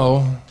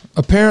 No.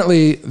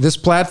 Apparently, this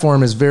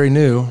platform is very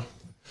new.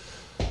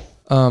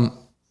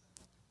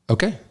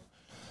 Okay.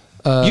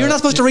 You're not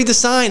supposed to read the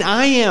sign.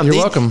 I am. You're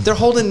welcome. They're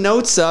holding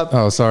notes up.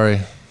 Oh, sorry.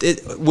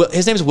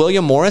 His name is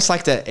William Morris,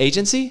 like the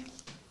agency?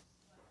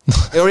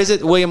 Or is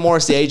it William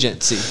Morris, the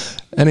agency?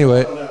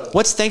 Anyway.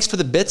 What's thanks for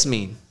the bits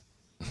mean?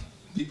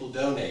 People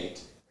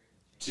donate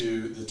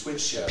to the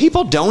Twitch show.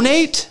 People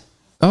donate?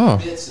 Oh.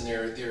 Bits, and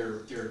they're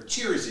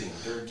cheersing.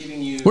 They're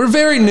giving you. We're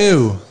very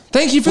new.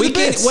 Thank you for the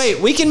bits.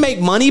 We can make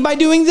money by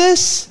doing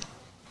this?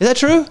 Is that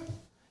true?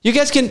 You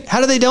guys can. How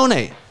do they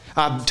donate?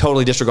 I've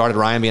totally disregarded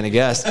Ryan being a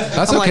guest.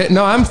 That's okay.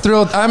 No, I'm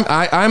thrilled.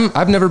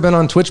 I've never been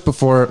on Twitch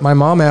before. My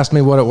mom asked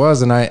me what it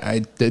was, and I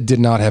did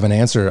not have an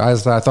answer. I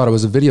thought it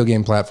was a video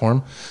game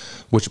platform,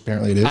 which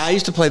apparently it is. I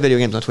used to play video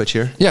games on Twitch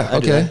here. Yeah,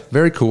 okay.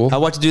 Very cool. I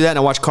watch to do that, and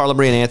I watch Carla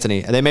Marie and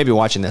Anthony. And they may be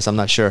watching this. I'm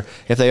not sure.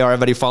 If they are,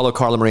 everybody follow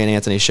Carla Marie and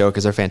Anthony's show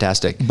because they're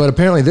fantastic. But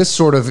apparently this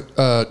sort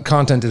of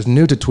content is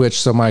new to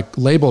Twitch, so my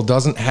label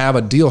doesn't have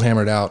a deal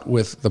hammered out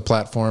with the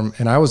platform.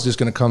 And I was just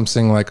going to come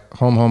sing like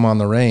Home Home on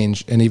the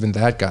Range, and even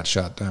that got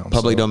shot down.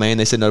 Public domain?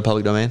 They said no to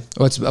public domain?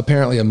 Well, it's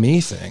apparently a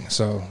me thing,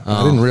 so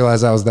I didn't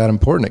realize I was that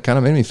important. It kind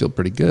of made me feel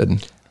pretty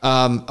good.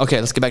 Okay,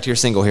 let's get back to your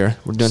single here.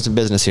 We're doing some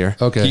business here.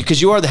 Okay.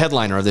 Because you are the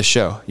headliner of this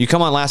show. You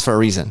come on last for a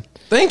reason.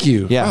 Thank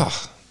you. Yeah.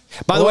 Oh.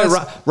 By the way,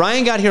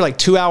 Ryan got here like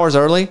 2 hours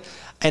early,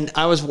 and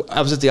I was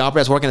at the Opry.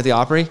 I was working at the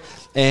Opry,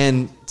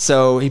 and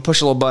so he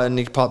pushed a little button.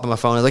 He popped up on my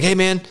phone. I was like, "Hey,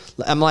 man!"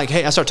 I'm like,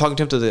 "Hey!" I started talking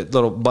to him to the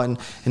little button,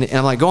 and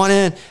I'm like, "Go on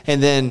in."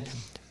 And then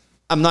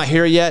I'm not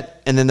here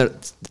yet, and then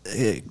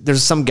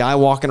there's some guy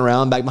walking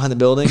around back behind the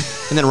building,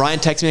 and then Ryan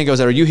texts me and goes,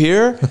 "Are you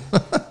here?"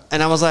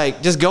 And I was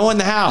like, "Just go in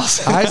the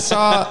house." I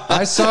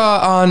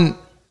saw on.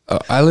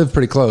 I live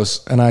pretty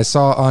close, and I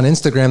saw on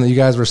Instagram that you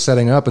guys were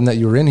setting up and that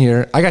you were in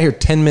here. I got here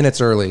 10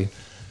 minutes early.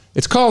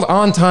 It's called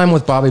On Time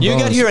with Bobby Bones. You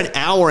got here an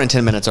hour and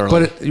 10 minutes early.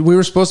 But we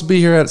were supposed to be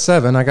here at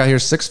 7. I got here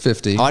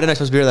 6:50. Oh, I didn't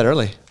supposed to be here that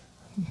early.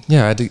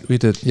 Yeah, we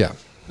did. Yeah.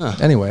 Huh.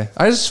 Anyway,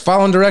 I just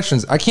following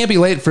directions. I can't be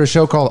late for a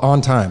show called On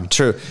Time.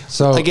 True.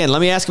 So again,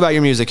 let me ask about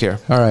your music here.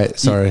 All right.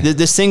 Sorry.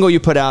 The single you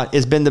put out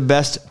has been the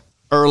best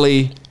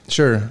early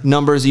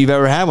numbers you've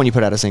ever had when you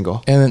put out a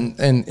single.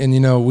 And you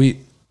know,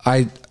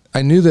 I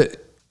knew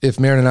that if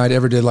Marin and I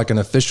ever did like an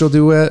official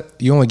duet,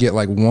 you only get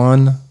like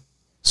one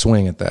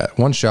swing at that,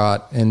 one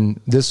shot. And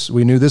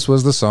we knew this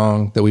was the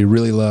song that we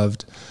really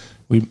loved.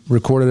 We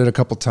recorded it a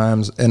couple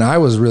times, and I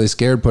was really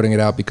scared putting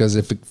it out because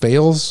if it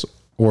fails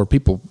or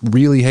people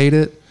really hate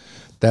it,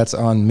 that's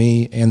on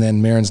me. And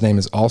then Marin's name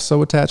is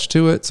also attached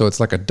to it. So it's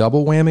like a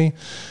double whammy.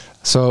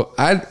 So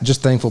I'm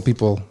just thankful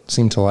people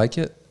seem to like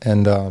it.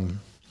 And,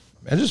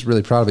 I'm just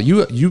really proud of it.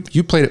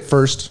 You played it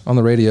first on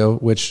the radio,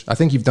 which I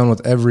think you've done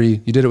with you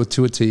did it with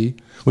To a T,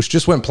 which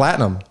just went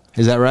platinum.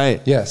 Is that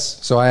right?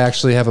 Yes. So I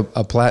actually have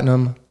a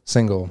platinum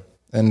single,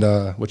 and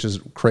which is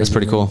crazy. That's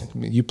pretty cool.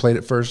 You played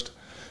it first.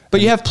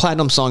 But you have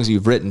platinum songs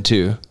you've written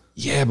too.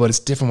 Yeah, but it's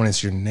different when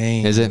it's your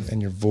name. Is it?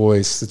 And your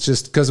voice. It's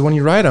just because when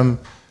you write them,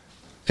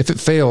 if it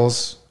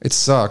fails, it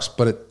sucks,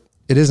 but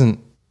it isn't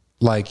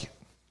like,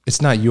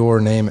 it's not your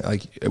name.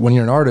 Like when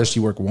you're an artist,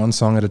 you work one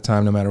song at a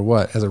time, no matter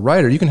what. As a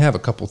writer, you can have a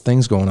couple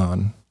things going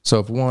on. So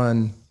if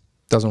one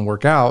doesn't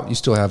work out, you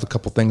still have a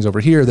couple things over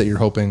here that you're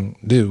hoping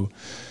do.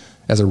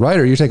 As a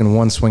writer, you're taking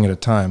one swing at a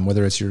time,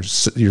 whether it's your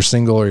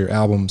single or your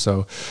album.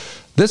 So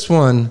this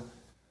one,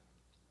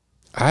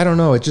 I don't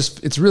know.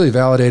 It's really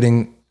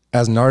validating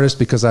as an artist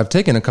because I've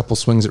taken a couple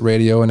swings at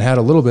radio and had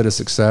a little bit of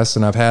success,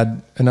 and I've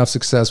had enough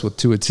success with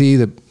To a T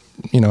that,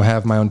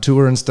 have my own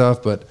tour and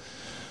stuff. But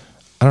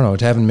I don't know,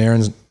 having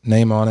Maron's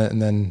name on it and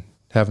then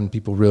having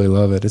people really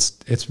love it. It's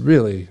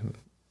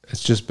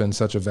just been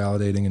such a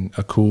validating and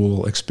a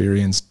cool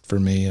experience for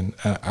me. And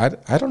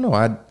I don't know.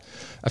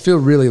 I feel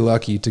really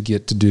lucky to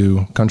get to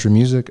do country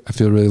music. I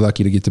feel really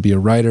lucky to get to be a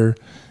writer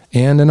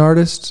and an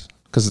artist,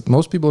 because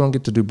most people don't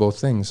get to do both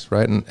things,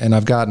 right? And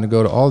I've gotten to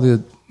go to all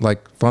the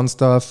like fun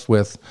stuff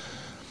with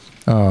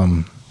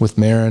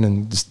Maron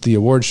and just the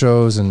award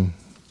shows, and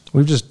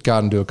we've just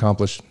gotten to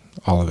accomplish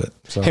all of it.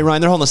 So. Hey,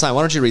 Ryan, they're holding the sign.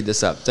 Why don't you read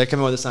this up? They come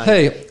in with a sign.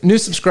 Hey, new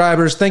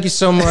subscribers, thank you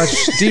so much.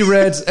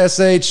 D-Reds,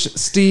 SH,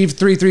 Steve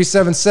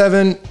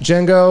 3377,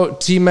 Django,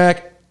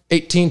 T-Mac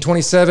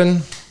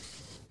 1827.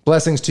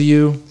 Blessings to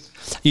you.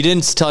 You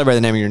didn't tell everybody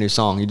the name of your new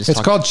song.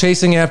 It's called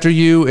Chasing After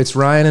You. It's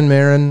Ryan and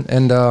Maron,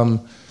 and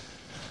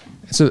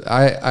so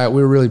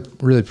we're really,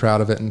 really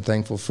proud of it and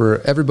thankful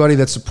for everybody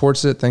that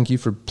supports it. Thank you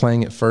for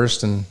playing it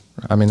first, and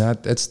I mean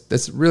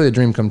it's really a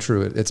dream come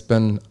true. It's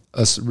been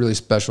a really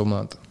special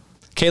month.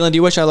 Caitlin, do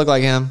you wish I looked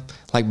like him,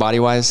 like body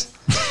wise?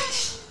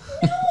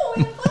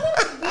 No,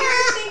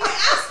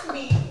 ask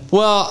me.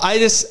 Well, I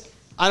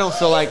don't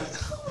feel like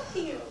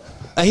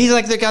he's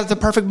like the guy with the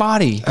perfect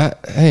body.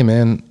 Hey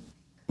man,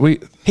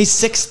 he's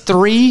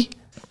 6'3".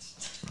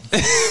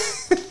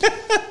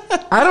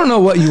 I don't know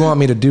what you want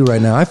me to do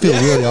right now. I feel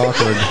really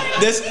awkward.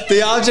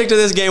 The object of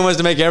this game was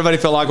to make everybody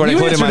feel awkward, you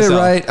including myself.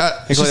 It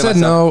right. She said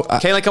no.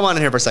 Kayla, come on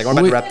in here for a second.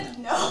 We're about to wrap.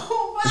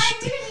 No, but I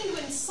didn't mean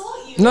to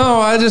insult you. No,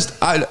 I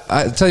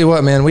tell you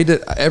what, man. We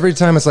did every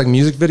time it's like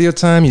music video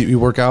time. You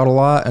work out a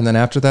lot, and then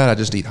after that, I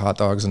just eat hot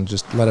dogs and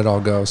just let it all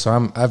go.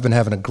 So I've been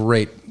having a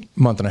great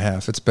month and a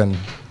half. It's been.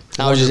 It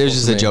was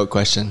just a joke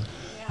question.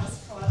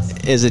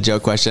 Is a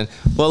joke question.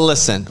 Well,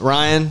 listen,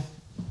 Ryan.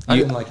 I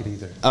didn't like it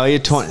either. Oh, you're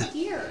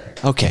 20.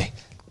 Okay.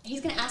 He's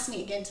gonna ask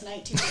me again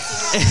tonight too.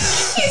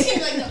 He's gonna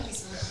be like, no,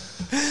 please.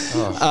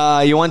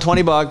 You won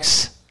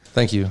 $20.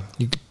 Thank you.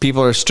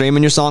 People are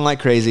streaming your song like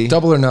crazy.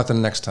 Double or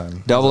nothing next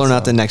time. Double or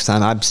nothing next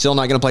time. I'm still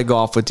not going to play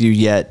golf with you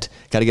yet.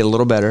 Got to get a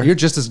little better. You're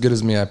just as good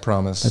as me, I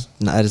promise.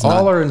 That is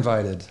all not, are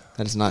invited.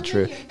 That is not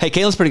true. Hey,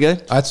 Caitlin's pretty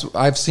good.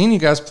 I've seen you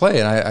guys play,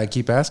 and I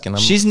keep asking.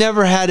 She's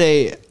never had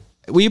a.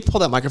 Will you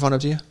pull that microphone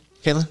up to you,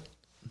 Caitlin?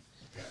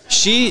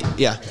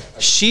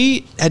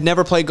 She had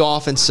never played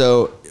golf, and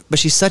so, but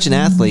she's such an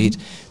athlete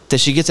that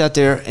she gets out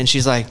there and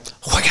she's like,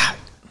 oh my God.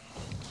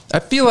 I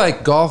feel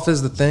like golf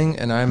is the thing,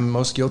 and I'm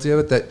most guilty of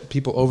it, that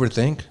people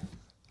overthink.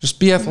 Just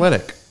be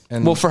athletic.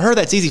 And well, for her,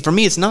 that's easy. For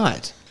me, it's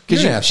not.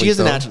 Because she is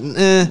an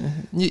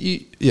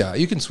athlete. Yeah,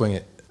 you can swing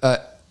it.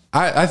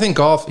 I think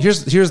golf,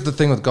 here's the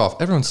thing with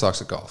golf. Everyone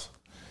sucks at golf.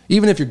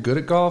 Even if you're good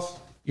at golf,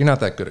 you're not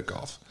that good at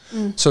golf.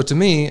 So to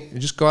me, you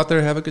just go out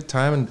there, have a good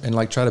time, and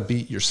like try to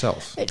beat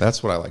yourself.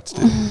 That's what I like to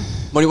do.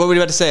 What were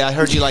you about to say? I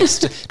heard you like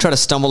try to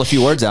stumble a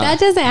few words out. That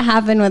doesn't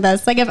happen with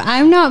us. Like if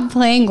I'm not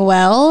playing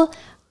well,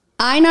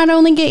 I not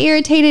only get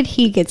irritated,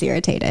 he gets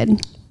irritated.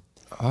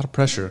 A lot of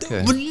pressure.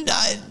 Okay.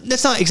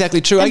 That's not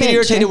exactly true. I get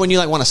irritated when you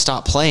like want to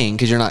stop playing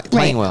because you're not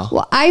playing well.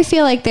 Well, I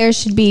feel like there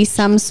should be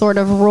some sort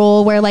of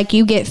rule where like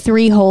you get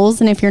 3 holes,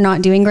 and if you're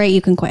not doing great,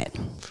 you can quit.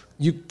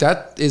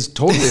 That is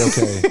totally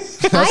okay.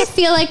 I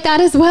feel like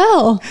that as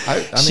well. I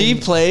mean, she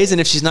plays, and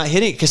if she's not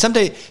hitting, because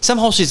some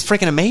holes she's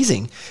freaking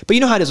amazing. But you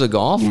know how it is with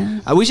golf.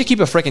 Yeah. We should keep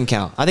a freaking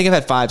count. I think I've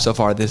had 5 so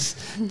far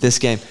this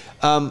game.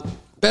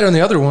 Better than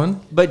the other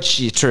one. But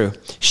true.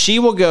 She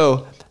will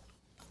go,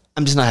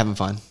 I'm just not having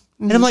fun.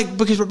 And I'm like,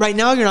 because right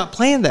now you're not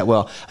playing that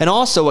well. And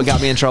also what got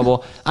me in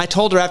trouble, I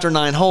told her after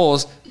 9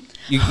 holes.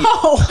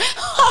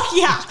 Oh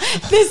yeah,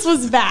 this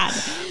was bad.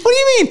 What do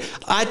you mean?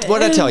 What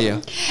did I tell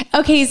you?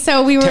 Okay,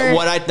 so we were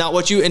not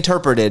what you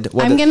interpreted.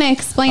 I'm going to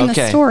explain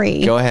the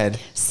story. Go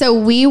ahead. So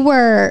we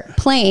were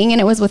playing,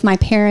 and it was with my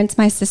parents,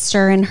 my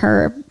sister, and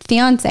her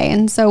fiance.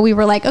 And so we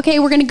were like, okay,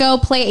 we're going to go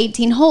play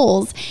 18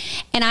 holes.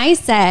 And I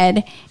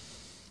said,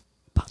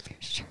 oh,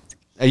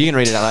 you can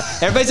read it out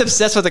loud. Everybody's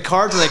obsessed with the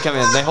cards when they come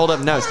in. They hold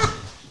up notes.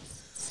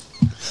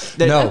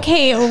 No.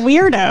 Okay,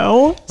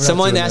 weirdo.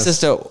 Someone asked us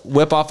to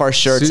whip off our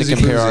shirts and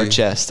compare our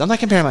chests. I'm not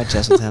comparing my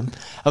chest with him.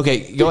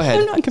 Okay, go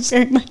ahead. I'm not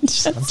comparing my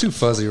chest. I'm too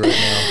fuzzy right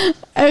now.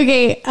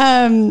 Okay.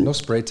 No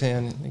spray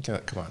tan.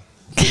 Come on.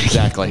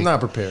 Exactly. I'm not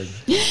prepared.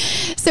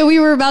 So we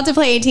were about to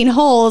play 18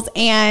 holes,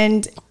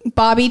 and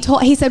Bobby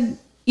he said,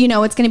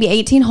 it's going to be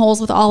 18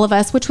 holes with all of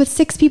us, which with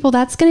 6 people,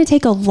 that's going to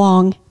take a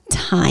long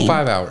time.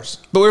 5 hours.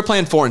 But we were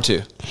playing 4 and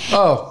 2.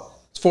 Oh,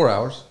 it's 4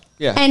 hours.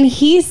 Yeah. And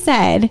he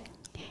said,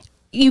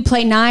 you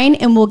play 9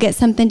 and we'll get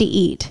something to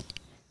eat.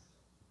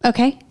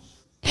 Okay.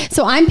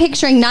 So I'm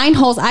picturing 9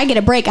 holes. I get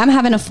a break. I'm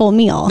having a full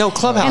meal. No,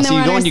 Clubhouse.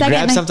 You go and you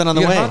grab something on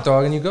the way. You get a hot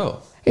dog and you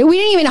go. We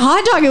didn't even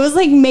hot dog. It was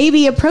like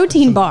maybe a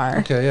protein bar.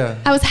 Okay, yeah.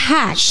 I was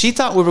hacked. She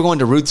thought we were going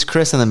to Ruth's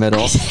Chris in the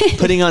middle,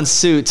 putting on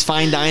suits,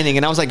 fine dining.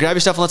 And I was like, grab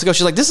your stuff and let's go.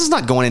 She's like, this is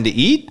not going in to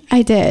eat.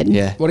 I did.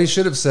 Yeah. What he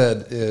should have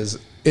said is,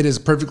 it is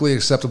perfectly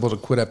acceptable to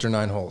quit after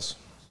 9 holes.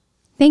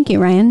 Thank you,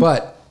 Ryan.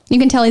 But you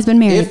can tell he's been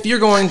married. if you're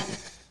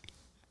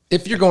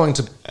going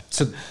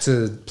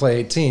to play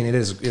 18, it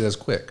is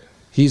quick.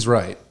 He's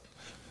right.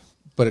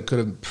 But it could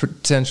have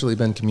potentially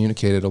been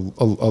communicated a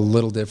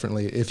little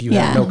differently if you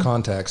had no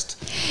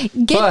context.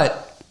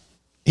 But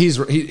he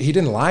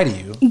didn't lie to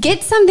you.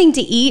 Get something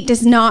to eat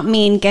does not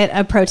mean get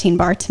a protein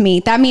bar to me.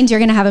 That means you're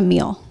going to have a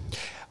meal.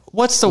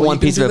 What's the one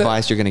piece of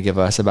advice you're going to give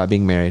us about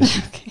being married?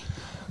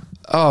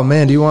 Oh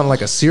man, do you want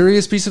like a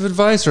serious piece of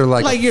advice or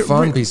like a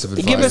fun piece of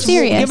advice?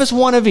 Give us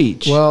one of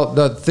each. Well,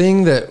 the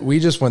thing that we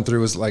just went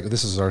through was like,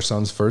 this is our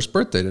son's first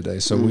birthday today.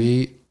 So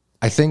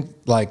I think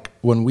like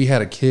when we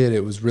had a kid,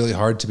 it was really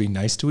hard to be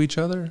nice to each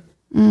other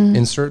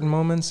in certain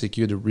moments. Like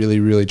you had to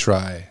really, really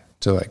try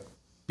to like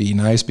be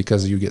nice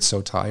because you get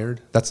so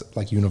tired. That's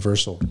like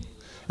universal.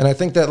 And I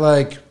think that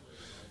like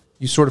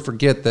you sort of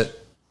forget that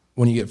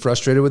when you get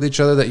frustrated with each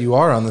other, that you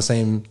are on the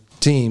same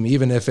team,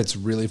 even if it's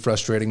really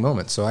frustrating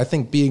moments. So I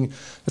think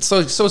it's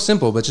so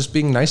simple, but just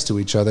being nice to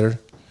each other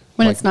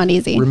when it's not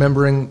easy.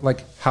 Remembering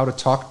like how to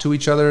talk to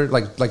each other,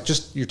 like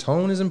just your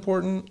tone is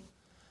important.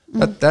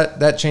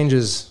 That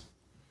changes.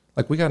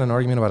 Like we got an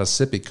argument about a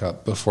sippy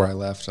cup before I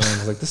left, and I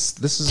was like,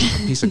 "This is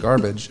a piece of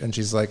garbage." And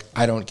she's like,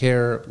 "I don't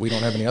care. We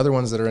don't have any other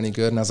ones that are any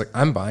good." And I was like,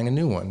 "I'm buying a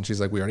new one." And she's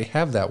like, "We already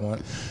have that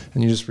one."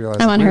 And you just realize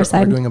I'm on her side.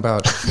 arguing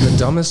about the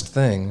dumbest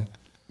thing,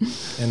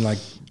 and like,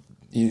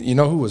 you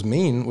know who was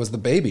mean was the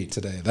baby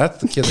today. That's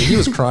the kid. He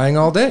was crying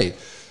all day.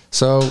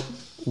 So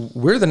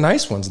we're the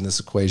nice ones in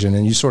this equation,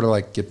 and you sort of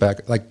like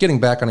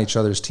getting back on each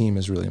other's team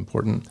is really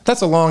important.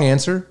 That's a long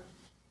answer,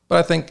 but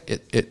I think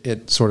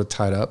it sort of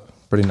tied up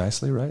pretty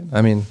nicely, right?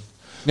 I mean,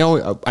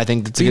 no, I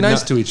think that's be a good nice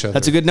note. to each other.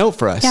 That's a good note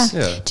for us.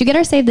 Yeah. Did you get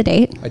our save the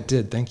date? I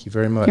did. Thank you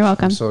very much. You're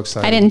welcome. I'm so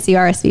excited. I didn't see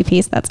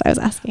RSVP, so that's why I was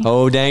asking.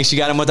 Oh, dang. She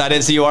got him with I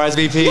didn't see you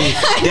RSVP.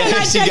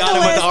 Dang, she got him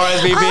with the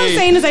RSVP. All I'm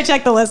saying is I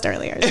checked the list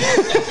earlier.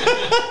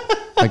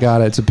 I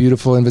got it. It's a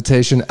beautiful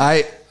invitation.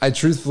 I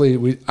truthfully,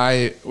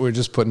 we're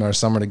just putting our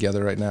summer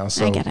together right now.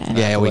 So I get it.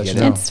 Yeah, we get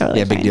it. It's totally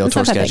big fine. deal. It's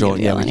Tour not that big schedule. of a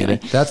deal Yeah, we anyway.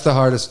 get it. That's the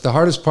hardest. The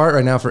hardest part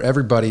right now for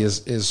everybody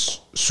is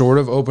sort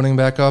of opening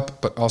back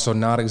up, but also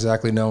not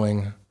exactly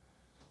knowing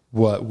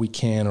what we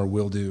can or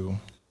will do.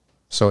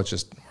 So it's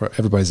just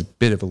everybody's a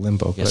bit of a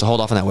limbo. Yeah, so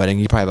hold off on that wedding.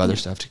 You probably have other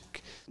stuff to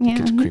creep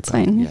that's up.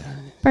 fine. Yeah.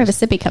 Probably have a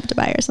sippy cup to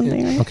buy or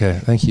something, right? Okay,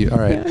 thank you. All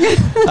right.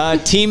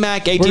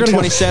 T-Mac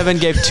 1827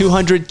 gave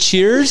 200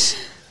 cheers.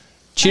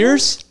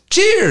 Cheers.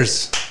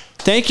 Cheers.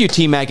 Thank you,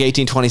 T-Mac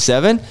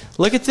 1827.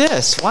 Look at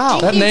this. Wow.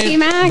 Thank you,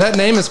 T-Mac. That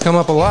name has come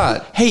up a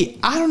lot. Hey,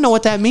 I don't know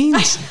what that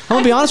means. I'm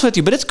going to be honest with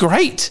you, but it's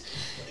great.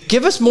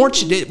 Give us more.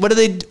 What do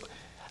they?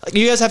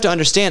 You guys have to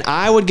understand,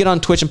 I would get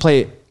on Twitch and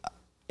play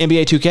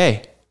NBA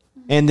 2K,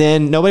 and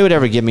then nobody would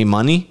ever give me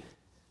money.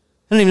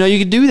 I don't even know you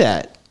could do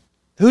that.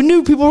 Who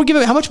knew people were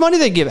giving? How much money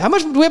they give? How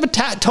much do we have a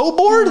toe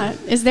board?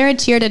 Is there a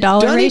cheer to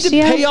dollar Do I need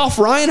ratio? to pay off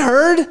Ryan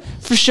Hurd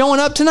for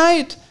showing up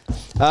tonight?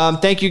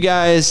 Thank you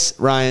guys,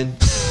 Ryan.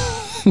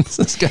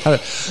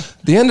 The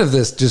end of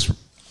this just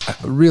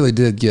really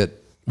did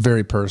get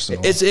very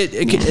personal.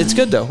 It's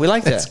good though. We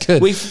like that. It's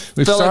good. We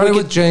We've felt started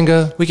like with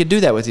Jenga. We could do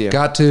that with you.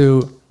 Got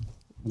to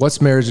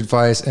what's marriage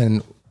advice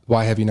and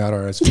why have you not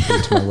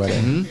RSVP'd to my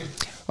wedding?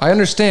 I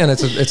understand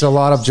it's a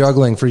lot of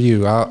juggling for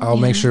you. I'll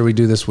make sure we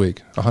do this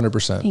week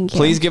 100%. Thank you.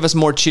 Please give us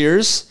more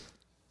cheers.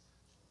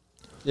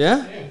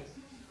 Yeah?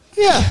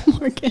 Yeah.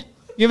 Morgan.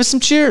 Give us some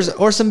cheers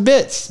or some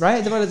bits,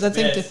 right?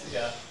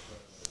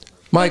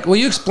 Mike, will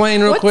you explain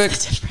real What's quick the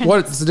difference?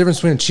 what's the difference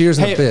between a cheers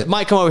and Hey, a bit?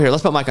 Mike, come over here.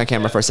 Let's put Mike on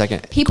camera for a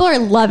second. People are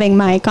loving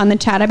Mike on the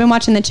chat. I've been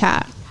watching the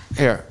chat.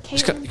 Here.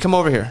 Just come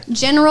over here.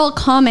 General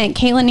comment.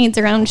 Caitlin needs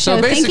her own show.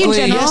 So Thank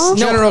basically, you, General.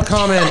 general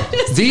comment.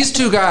 These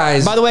two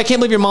guys. By the way, I can't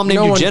believe your mom named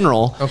No you one-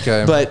 General.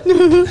 Okay. But,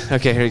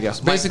 okay, here you go.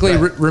 Basically,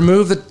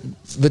 remove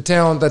the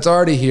talent that's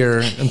already here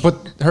and put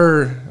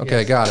her.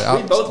 Okay, got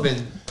it. We've both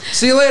been.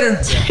 See you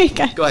later. Sorry,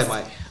 guys. Go ahead,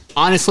 Mike.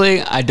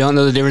 Honestly, I don't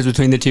know the difference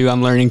between the two.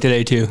 I'm learning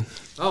today too.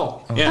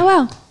 Oh. Oh,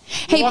 wow. You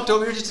Hey, walked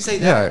over here just to say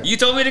that. Yeah. You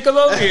told me to come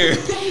over here.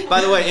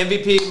 By the way,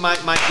 MVP, Mike.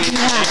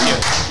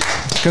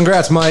 Thank you.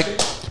 Congrats, Mike.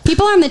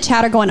 people on the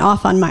chat are going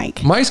off on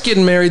Mike. Mike's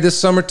getting married this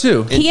summer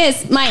too. He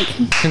is, Mike.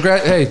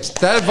 Congrats. Hey,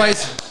 that advice,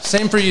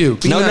 same for you.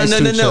 Be nice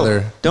to each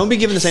other. Don't be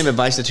giving the same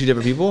advice to two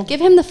different people.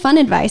 Give him the fun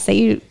advice that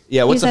you.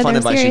 Yeah, what's you the said fun there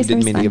advice you serious didn't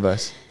and mean to fun. give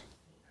us?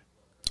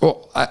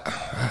 Well, I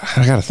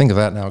got to think of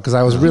that now because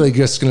I was really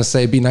just going to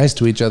say be nice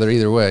to each other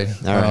either way.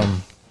 All right.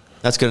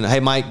 That's good enough. Hey,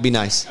 Mike, be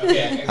nice.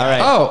 Okay. All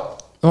right. Oh,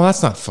 well,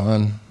 that's not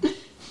fun.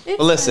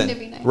 Well,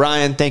 listen,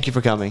 Ryan, thank you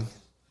for coming,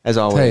 as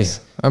always.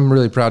 Hey, I'm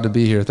really proud to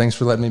be here. Thanks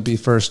for letting me be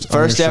first. on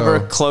First your ever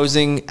show.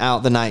 closing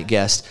out the night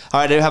guest. All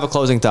right, I do have a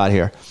closing thought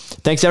here.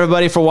 Thanks,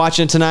 everybody, for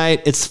watching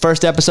tonight. It's the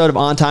first episode of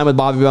On Time with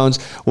Bobby Bones.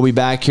 We'll be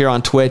back here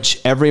on Twitch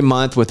every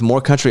month with more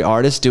country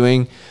artists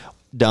doing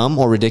dumb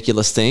or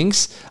ridiculous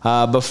things.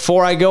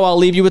 Before I go, I'll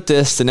leave you with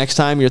this. The next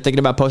time you're thinking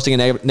about posting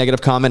a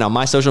negative comment on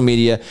my social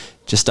media,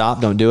 just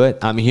stop. Don't do it.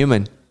 I'm a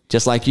human,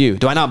 just like you.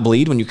 Do I not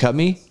bleed when you cut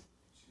me?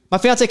 My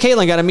fiance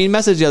Caitlin got a mean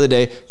message the other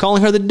day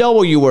calling her the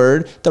W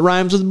word that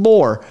rhymes with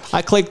bore.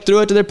 I clicked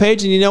through it to their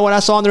page, and you know what I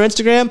saw on their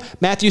Instagram?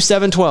 Matthew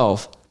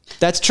 7:12.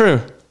 That's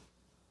true.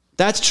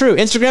 That's true.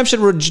 Instagram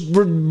should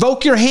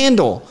revoke your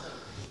handle.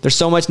 There's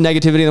so much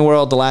negativity in the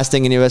world. The last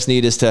thing any of us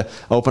need is to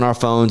open our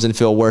phones and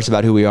feel worse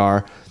about who we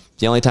are.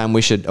 The only time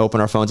we should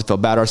open our phones and feel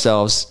bad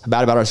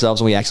about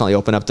ourselves when we accidentally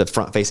open up the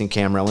front-facing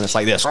camera when it's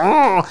like this.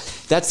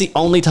 That's the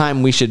only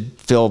time we should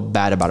feel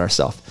bad about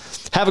ourselves.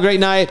 Have a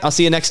great night. I'll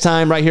see you next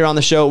time right here on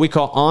the show we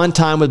call On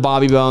Time with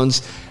Bobby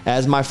Bones.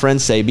 As my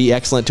friends say, be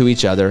excellent to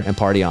each other and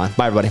party on.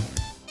 Bye, everybody.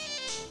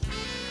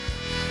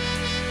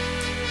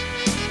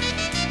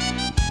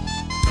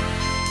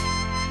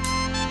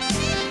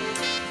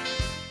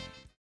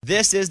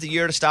 This is the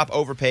year to stop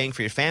overpaying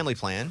for your family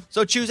plan.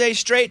 So choose a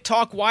Straight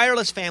Talk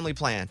Wireless family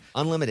plan.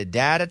 Unlimited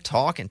data,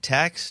 talk, and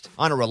text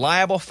on a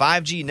reliable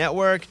 5G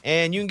network.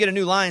 And you can get a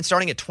new line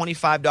starting at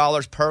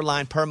 $25 per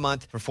line per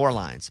month for 4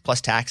 lines,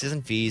 plus taxes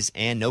and fees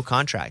and no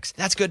contracts.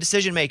 That's good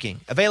decision making.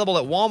 Available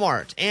at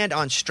Walmart and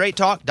on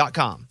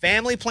straighttalk.com.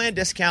 Family plan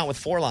discount with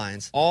 4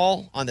 lines,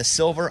 all on the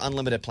Silver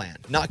Unlimited plan.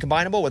 Not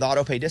combinable with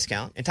auto pay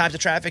discount. In times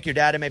of traffic, your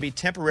data may be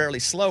temporarily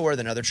slower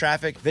than other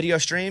traffic. Video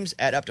streams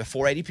at up to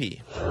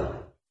 480p.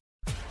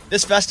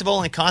 This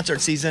festival and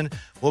concert season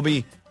will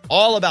be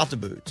all about the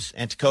boots,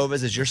 and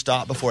Tecovas is your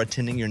stop before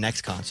attending your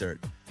next concert.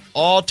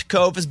 All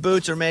Tecovas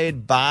boots are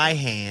made by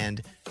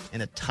hand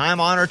in a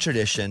time-honored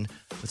tradition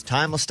with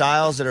timeless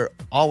styles that are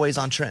always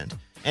on trend.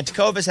 And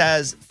Tecovas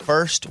has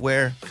first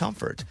wear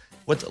comfort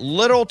with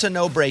little to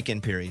no break-in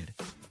period.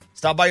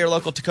 Stop by your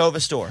local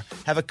Tecovas store,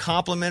 have a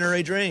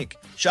complimentary drink,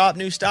 shop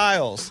new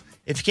styles.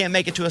 If you can't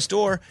make it to a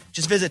store,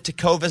 just visit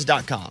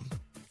tecovas.com.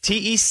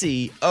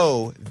 Tecovas.com.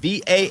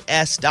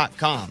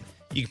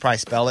 You can probably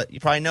spell it. You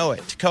probably know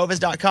it.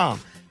 Tecovas.com.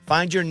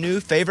 Find your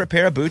new favorite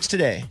pair of boots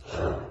today.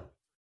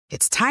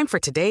 It's time for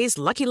today's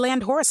Lucky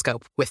Land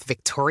horoscope with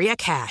Victoria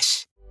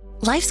Cash.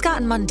 Life's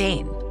gotten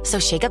mundane, so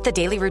shake up the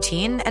daily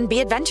routine and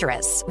be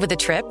adventurous with a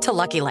trip to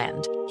Lucky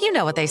Land. You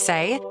know what they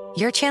say.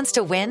 Your chance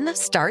to win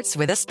starts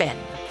with a spin.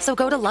 So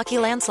go to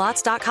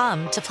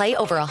LuckyLandSlots.com to play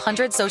over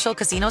 100 social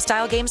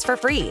casino-style games for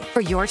free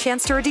for your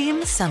chance to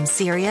redeem some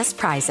serious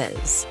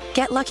prizes.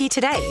 Get lucky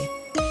today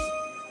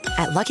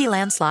at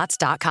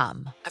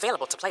LuckyLandSlots.com.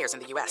 Available to players in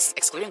the U.S.,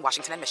 excluding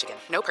Washington and Michigan.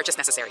 No purchase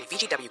necessary.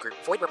 VGW Group.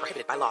 Void where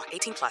prohibited by law.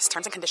 18+.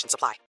 Terms and conditions apply.